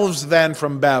themselves than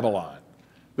from Babylon.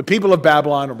 The people of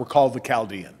Babylon were called the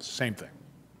Chaldeans, same thing.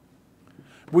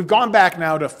 We've gone back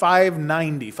now to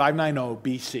 590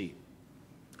 BC.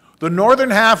 The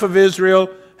northern half of Israel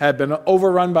had been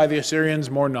overrun by the Assyrians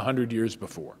more than 100 years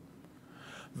before.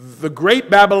 The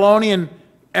great Babylonian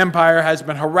Empire has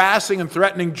been harassing and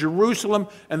threatening Jerusalem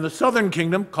and the southern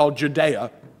kingdom, called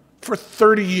Judea, for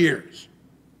 30 years.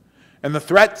 And the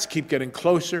threats keep getting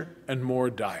closer and more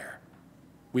dire.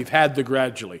 We've had the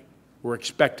gradually. We're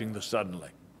expecting the suddenly.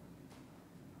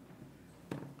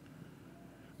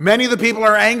 Many of the people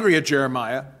are angry at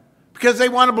Jeremiah because they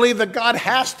want to believe that God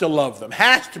has to love them,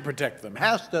 has to protect them,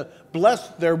 has to bless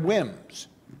their whims,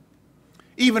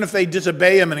 even if they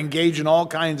disobey him and engage in all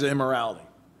kinds of immorality.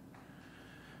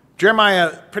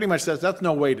 Jeremiah pretty much says that's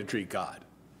no way to treat God,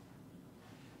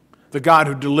 the God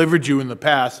who delivered you in the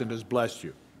past and has blessed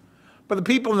you. But the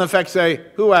people in effect say,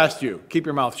 who asked you? Keep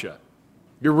your mouth shut.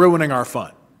 You're ruining our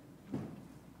fun.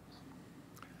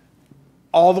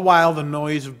 All the while, the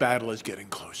noise of battle is getting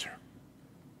closer.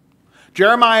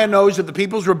 Jeremiah knows that the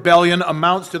people's rebellion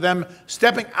amounts to them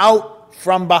stepping out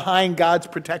from behind God's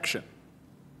protection.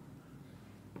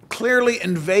 Clearly,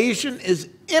 invasion is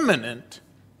imminent.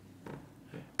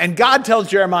 And God tells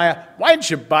Jeremiah, why don't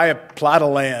you buy a plot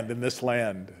of land in this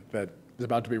land that is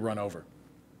about to be run over?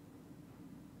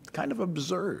 It's kind of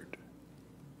absurd.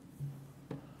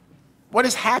 What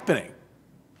is happening?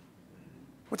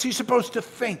 What's he supposed to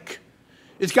think?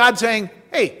 Is God saying,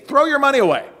 hey, throw your money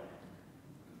away?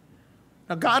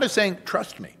 Now God is saying,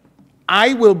 trust me.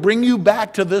 I will bring you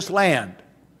back to this land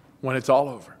when it's all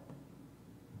over.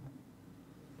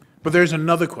 But there's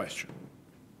another question.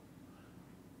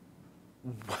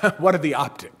 What are the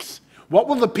optics? What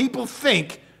will the people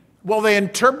think? Will they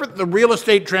interpret the real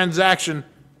estate transaction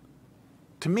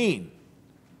to mean?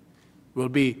 Will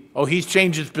it be, oh, he's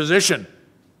changed his position,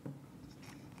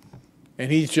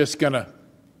 and he's just going to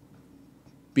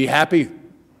be happy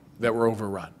that we're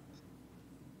overrun?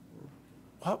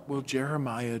 What will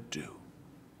Jeremiah do?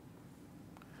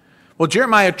 Well,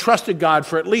 Jeremiah trusted God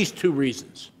for at least two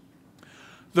reasons.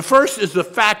 The first is the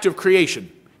fact of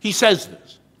creation. He says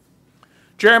this.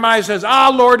 Jeremiah says, "Ah,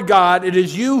 Lord God, it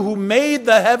is you who made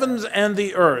the heavens and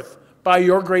the earth by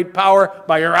your great power,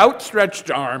 by your outstretched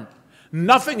arm.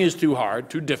 Nothing is too hard,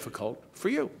 too difficult for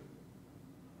you."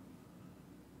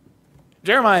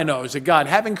 Jeremiah knows that God,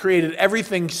 having created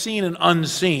everything seen and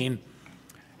unseen,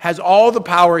 has all the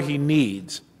power he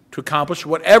needs to accomplish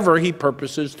whatever he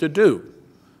purposes to do.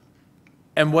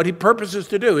 And what he purposes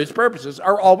to do, his purposes,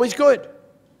 are always good.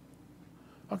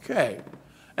 Okay.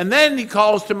 And then he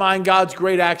calls to mind God's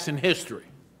great acts in history.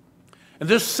 And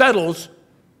this settles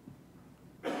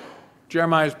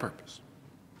Jeremiah's purpose.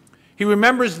 He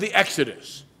remembers the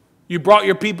Exodus. You brought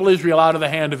your people Israel out of the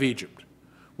hand of Egypt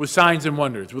with signs and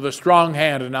wonders, with a strong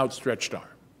hand and outstretched arm.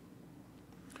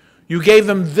 You gave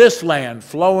them this land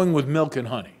flowing with milk and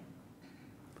honey.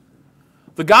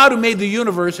 The God who made the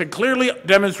universe had clearly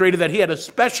demonstrated that he had a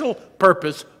special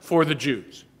purpose for the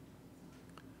Jews.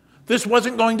 This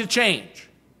wasn't going to change.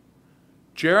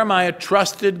 Jeremiah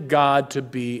trusted God to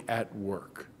be at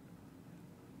work.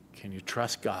 Can you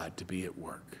trust God to be at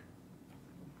work?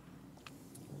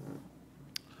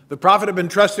 The prophet had been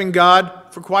trusting God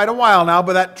for quite a while now,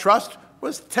 but that trust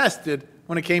was tested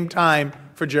when it came time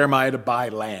for Jeremiah to buy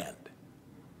land.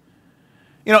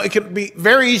 You know, it can be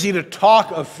very easy to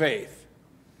talk of faith,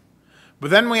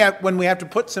 but then when we have to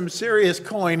put some serious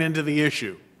coin into the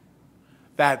issue,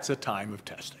 that's a time of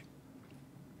testing.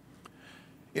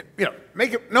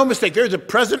 Make no mistake, there's a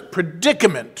present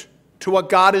predicament to what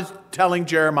God is telling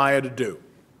Jeremiah to do.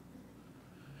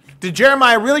 Did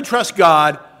Jeremiah really trust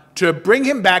God to bring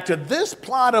him back to this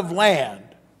plot of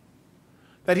land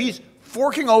that he's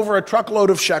forking over a truckload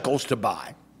of shekels to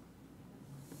buy?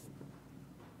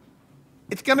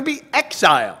 It's going to be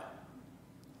exile.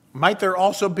 Might there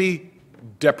also be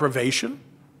deprivation?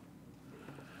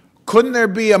 Couldn't there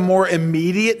be a more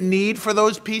immediate need for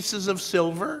those pieces of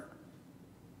silver?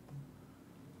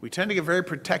 We tend to get very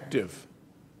protective.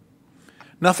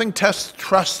 Nothing tests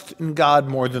trust in God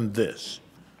more than this.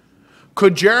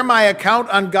 Could Jeremiah count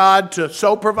on God to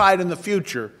so provide in the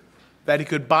future that he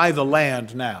could buy the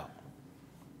land now?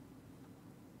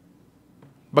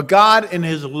 But God, in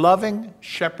his loving,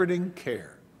 shepherding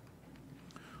care,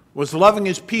 was loving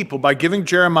his people by giving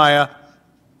Jeremiah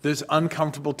this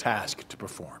uncomfortable task to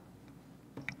perform.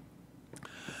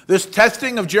 This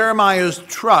testing of Jeremiah's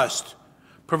trust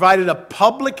provided a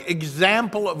public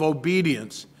example of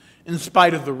obedience in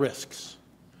spite of the risks.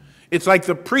 It's like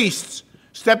the priests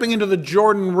stepping into the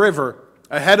Jordan River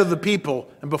ahead of the people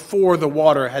and before the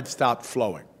water had stopped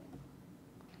flowing.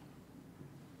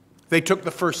 They took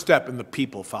the first step and the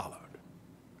people followed.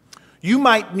 You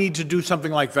might need to do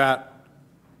something like that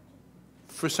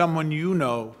for someone you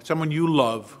know, someone you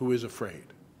love who is afraid.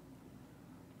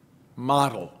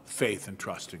 Model faith and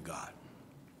trust in God.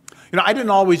 You know, I didn't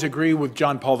always agree with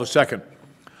John Paul II,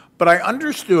 but I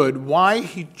understood why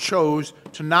he chose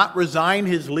to not resign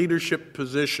his leadership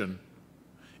position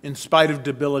in spite of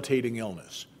debilitating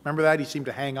illness. Remember that? He seemed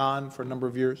to hang on for a number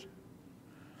of years.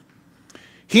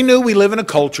 He knew we live in a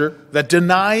culture that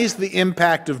denies the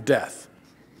impact of death,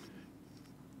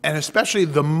 and especially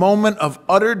the moment of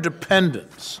utter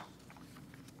dependence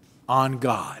on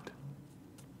God.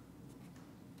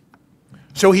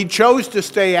 So he chose to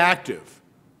stay active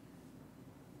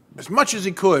as much as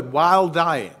he could while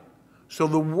dying, so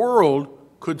the world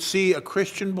could see a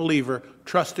Christian believer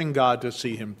trusting God to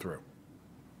see him through.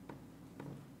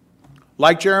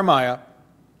 Like Jeremiah,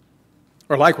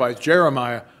 or likewise,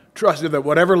 Jeremiah trusted that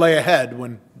whatever lay ahead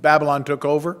when Babylon took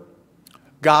over,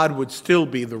 God would still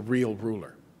be the real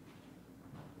ruler.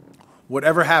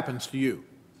 Whatever happens to you,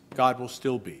 God will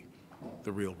still be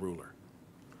the real ruler.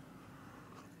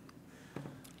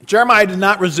 Jeremiah did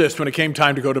not resist when it came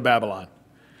time to go to Babylon.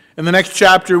 In the next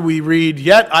chapter, we read,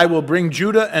 "Yet I will bring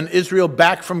Judah and Israel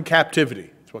back from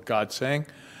captivity." That's what God's saying.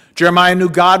 Jeremiah knew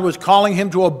God was calling him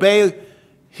to obey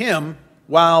him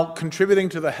while contributing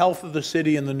to the health of the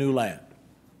city and the new land.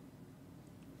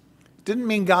 It didn't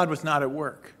mean God was not at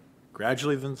work.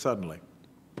 Gradually, then suddenly.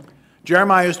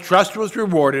 Jeremiah's trust was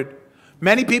rewarded.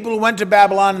 Many people who went to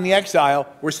Babylon in the exile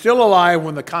were still alive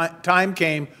when the time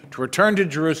came to return to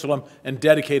Jerusalem and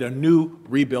dedicate a new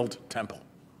rebuilt temple.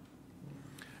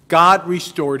 God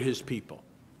restored his people.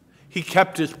 He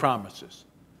kept his promises.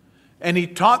 And he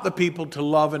taught the people to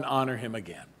love and honor him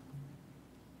again.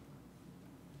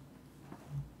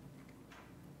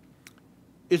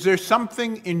 Is there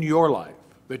something in your life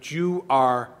that you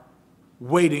are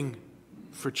waiting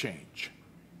for change?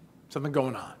 Something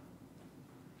going on?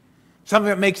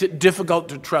 Something that makes it difficult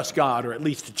to trust God, or at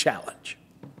least a challenge?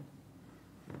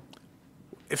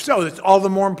 If so, it's all the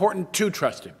more important to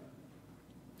trust him.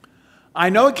 I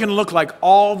know it can look like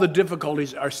all the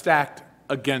difficulties are stacked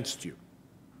against you.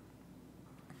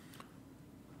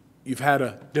 You've had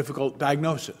a difficult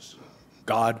diagnosis.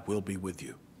 God will be with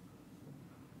you.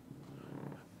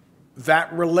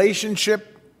 That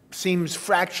relationship seems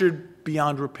fractured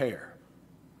beyond repair.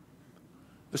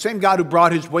 The same God who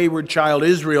brought his wayward child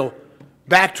Israel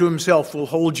back to himself will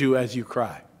hold you as you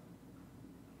cry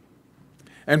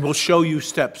and will show you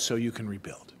steps so you can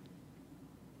rebuild.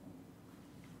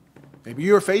 Maybe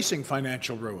you're facing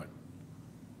financial ruin.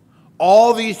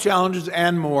 All these challenges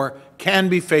and more can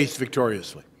be faced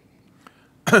victoriously.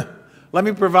 Let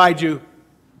me provide you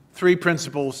 3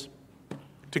 principles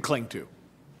to cling to.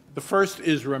 The first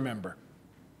is remember.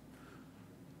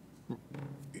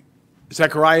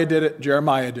 Zechariah did it,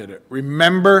 Jeremiah did it.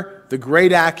 Remember the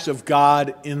great acts of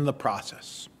God in the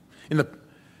process.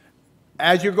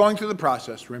 As you're going through the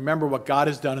process, remember what God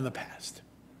has done in the past.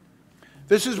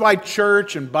 This is why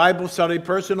church and Bible study,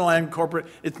 personal and corporate,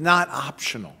 it's not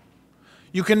optional.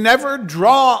 You can never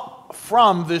draw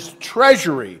from this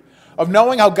treasury of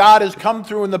knowing how God has come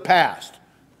through in the past,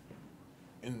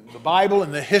 in the Bible,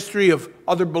 in the history of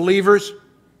other believers,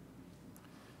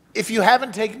 if you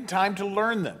haven't taken time to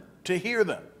learn them, to hear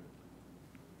them,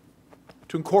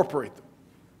 to incorporate them.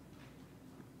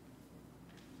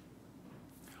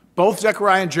 Both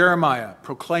Zechariah and Jeremiah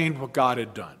proclaimed what God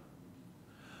had done.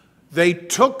 They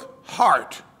took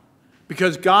heart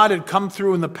because God had come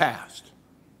through in the past.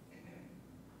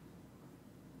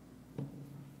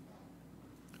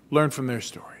 Learn from their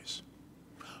stories.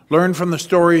 Learn from the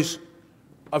stories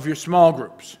of your small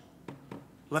groups.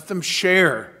 Let them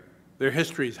share their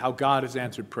histories, how God has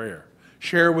answered prayer.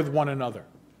 Share with one another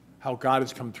how God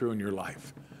has come through in your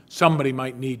life. Somebody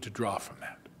might need to draw from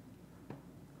that.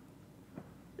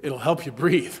 It'll help you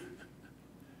breathe.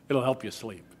 It'll help you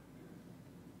sleep.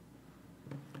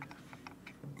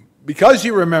 Because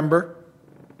you remember,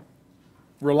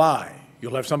 rely.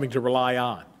 You'll have something to rely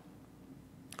on.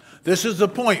 This is the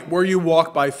point where you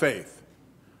walk by faith,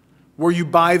 where you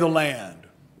buy the land,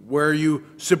 where you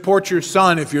support your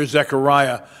son, if you're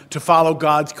Zechariah, to follow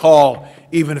God's call,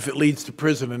 even if it leads to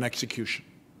prison and execution.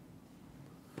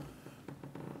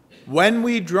 When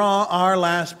we draw our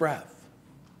last breath,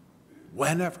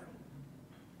 whenever,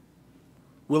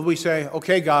 will we say,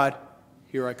 okay, God,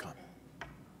 here I come?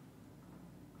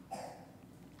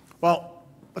 Well,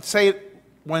 let's say it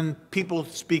when people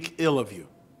speak ill of you.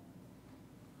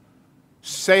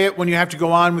 Say it when you have to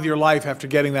go on with your life after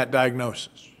getting that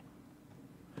diagnosis.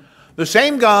 The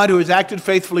same God who has acted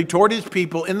faithfully toward his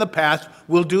people in the past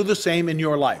will do the same in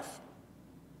your life.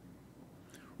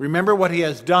 Remember what he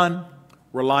has done.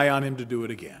 Rely on him to do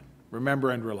it again. Remember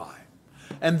and rely.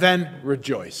 And then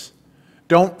rejoice.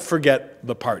 Don't forget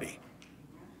the party.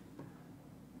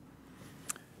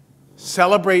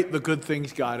 Celebrate the good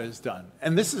things God has done.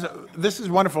 And this is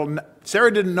wonderful.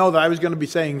 Sarah didn't know that I was going to be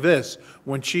saying this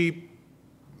when she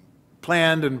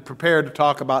planned and prepared to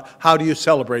talk about how do you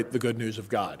celebrate the good news of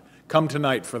God. Come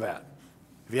tonight for that.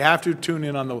 If you have to, tune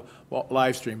in on the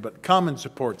live stream, but come and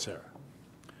support Sarah.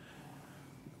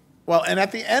 Well, and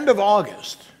at the end of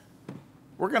August,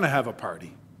 we're going to have a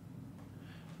party.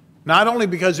 Not only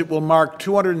because it will mark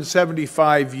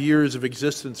 275 years of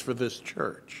existence for this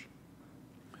church,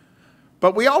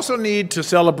 but we also need to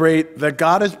celebrate that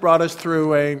God has brought us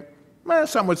through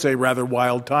some would say rather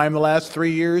wild time the last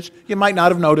 3 years. You might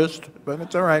not have noticed, but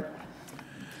it's all right.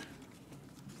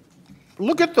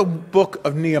 Look at the book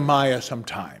of Nehemiah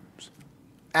sometimes.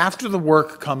 After the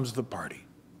work comes the party.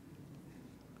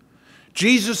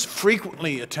 Jesus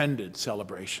frequently attended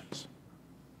celebrations.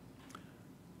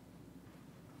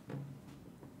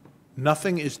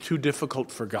 Nothing is too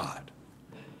difficult for God.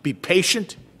 Be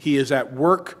patient. He is at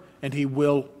work, and he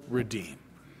will redeem.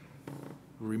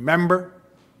 Remember,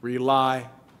 rely,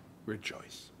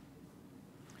 rejoice.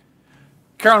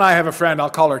 Carol and I have a friend, I'll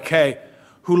call her Kay,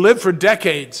 who lived for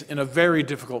decades in a very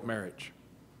difficult marriage.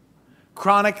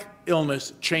 Chronic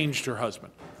illness changed her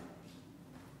husband.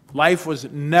 Life was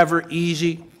never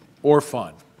easy or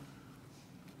fun.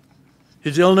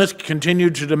 His illness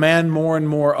continued to demand more and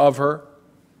more of her,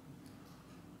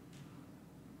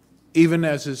 even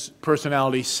as his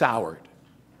personality soured.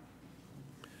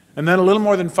 And then a little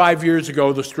more than 5 years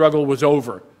ago, the struggle was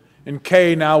over, and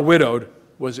Kay, now widowed,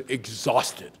 was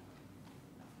exhausted.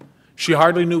 She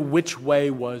hardly knew which way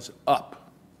was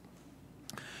up.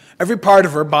 Every part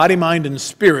of her, body, mind, and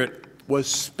spirit, was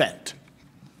spent.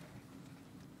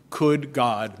 Could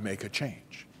God make a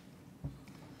change?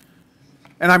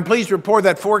 And I'm pleased to report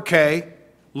that for Kay,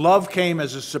 love came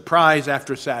as a surprise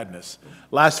after sadness.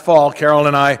 Last fall, Carol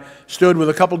and I stood with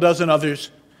a couple dozen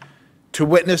others to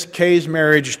witness Kay's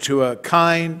marriage to a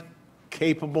kind,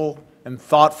 capable, and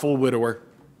thoughtful widower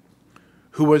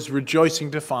who was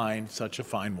rejoicing to find such a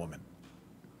fine woman.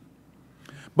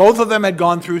 Both of them had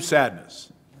gone through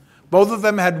sadness. Both of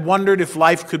them had wondered if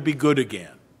life could be good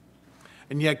again.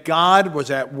 And yet God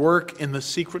was at work in the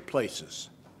secret places,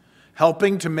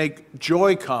 helping to make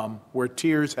joy come where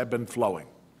tears have been flowing.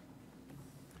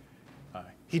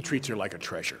 He treats her like a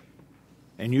treasure,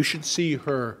 and you should see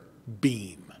her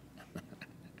beam.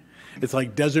 It's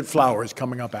like desert flowers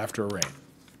coming up after a rain.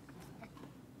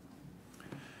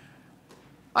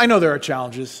 I know there are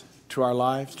challenges to our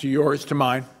lives, to yours, to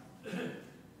mine.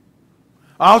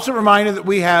 I also remind you that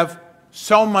we have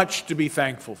so much to be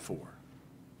thankful for.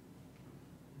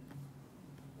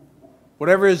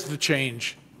 Whatever is the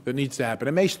change that needs to happen,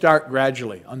 it may start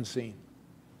gradually, unseen,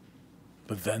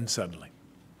 but then suddenly.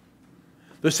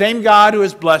 The same God who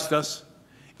has blessed us,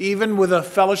 even with a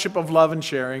fellowship of love and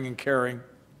sharing and caring,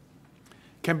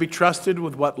 can be trusted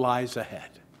with what lies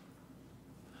ahead.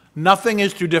 Nothing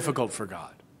is too difficult for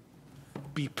God.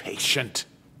 Be patient.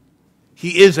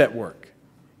 He is at work.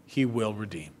 He will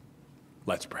redeem.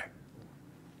 Let's pray.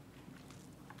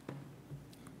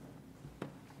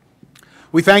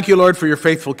 We thank you, Lord, for your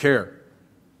faithful care.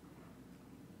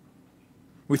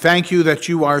 We thank you that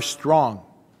you are strong,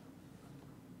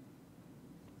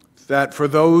 that for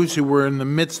those who were in the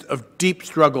midst of deep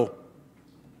struggle,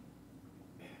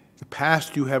 the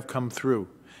past you have come through,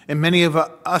 and many of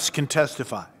us can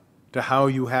testify to how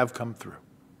you have come through.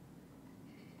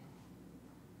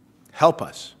 Help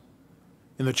us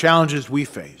in the challenges we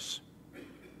face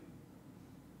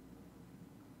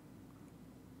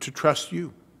to trust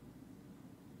you,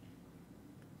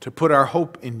 to put our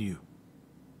hope in you,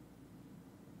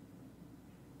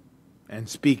 and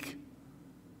speak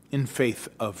in faith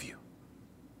of you.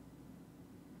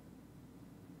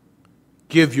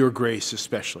 Give your grace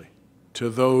especially to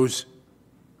those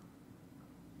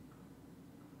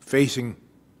facing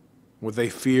what they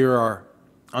fear are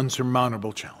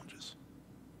unsurmountable challenges.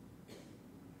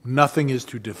 Nothing is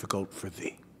too difficult for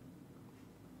thee.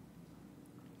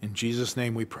 In Jesus'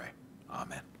 name we pray.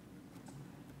 Amen.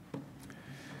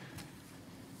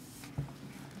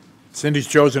 Cindy's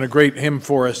chosen a great hymn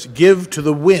for us, Give to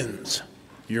the Winds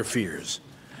Your Fears.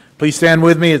 Please stand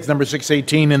with me. It's number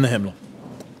 618 in the hymnal.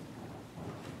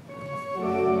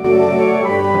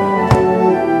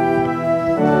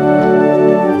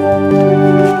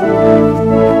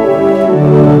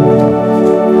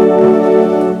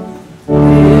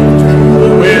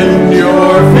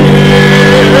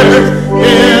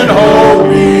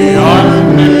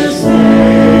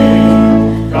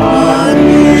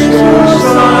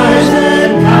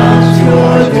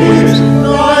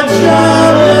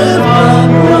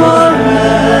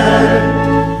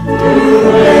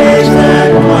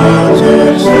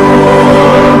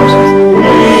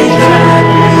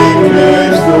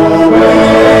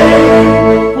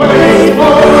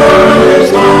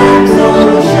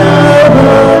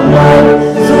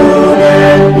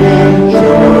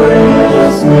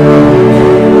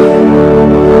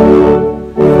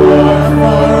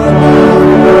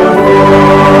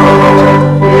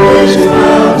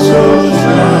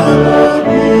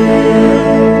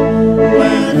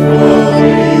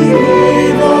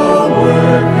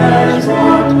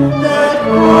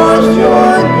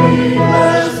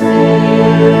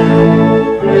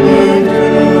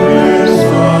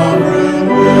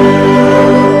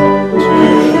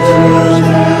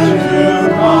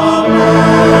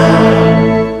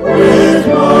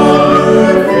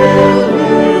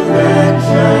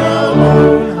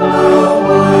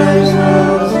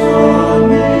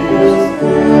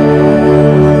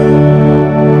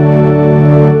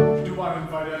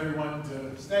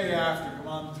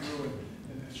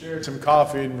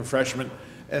 Refreshment,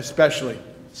 especially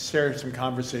share some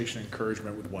conversation,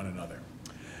 encouragement with one another.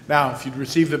 Now, if you'd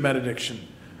receive the benediction.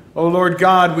 O Lord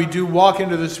God, we do walk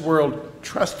into this world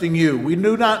trusting you. We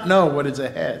do not know what is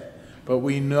ahead, but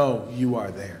we know you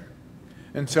are there.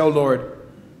 And so, Lord,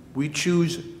 we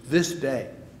choose this day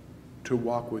to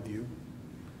walk with you.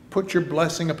 Put your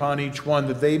blessing upon each one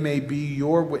that they may be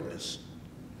your witness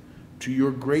to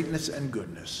your greatness and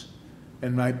goodness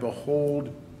and might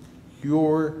behold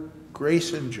your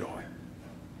grace and joy.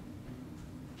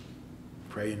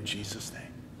 Pray in Jesus'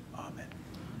 name.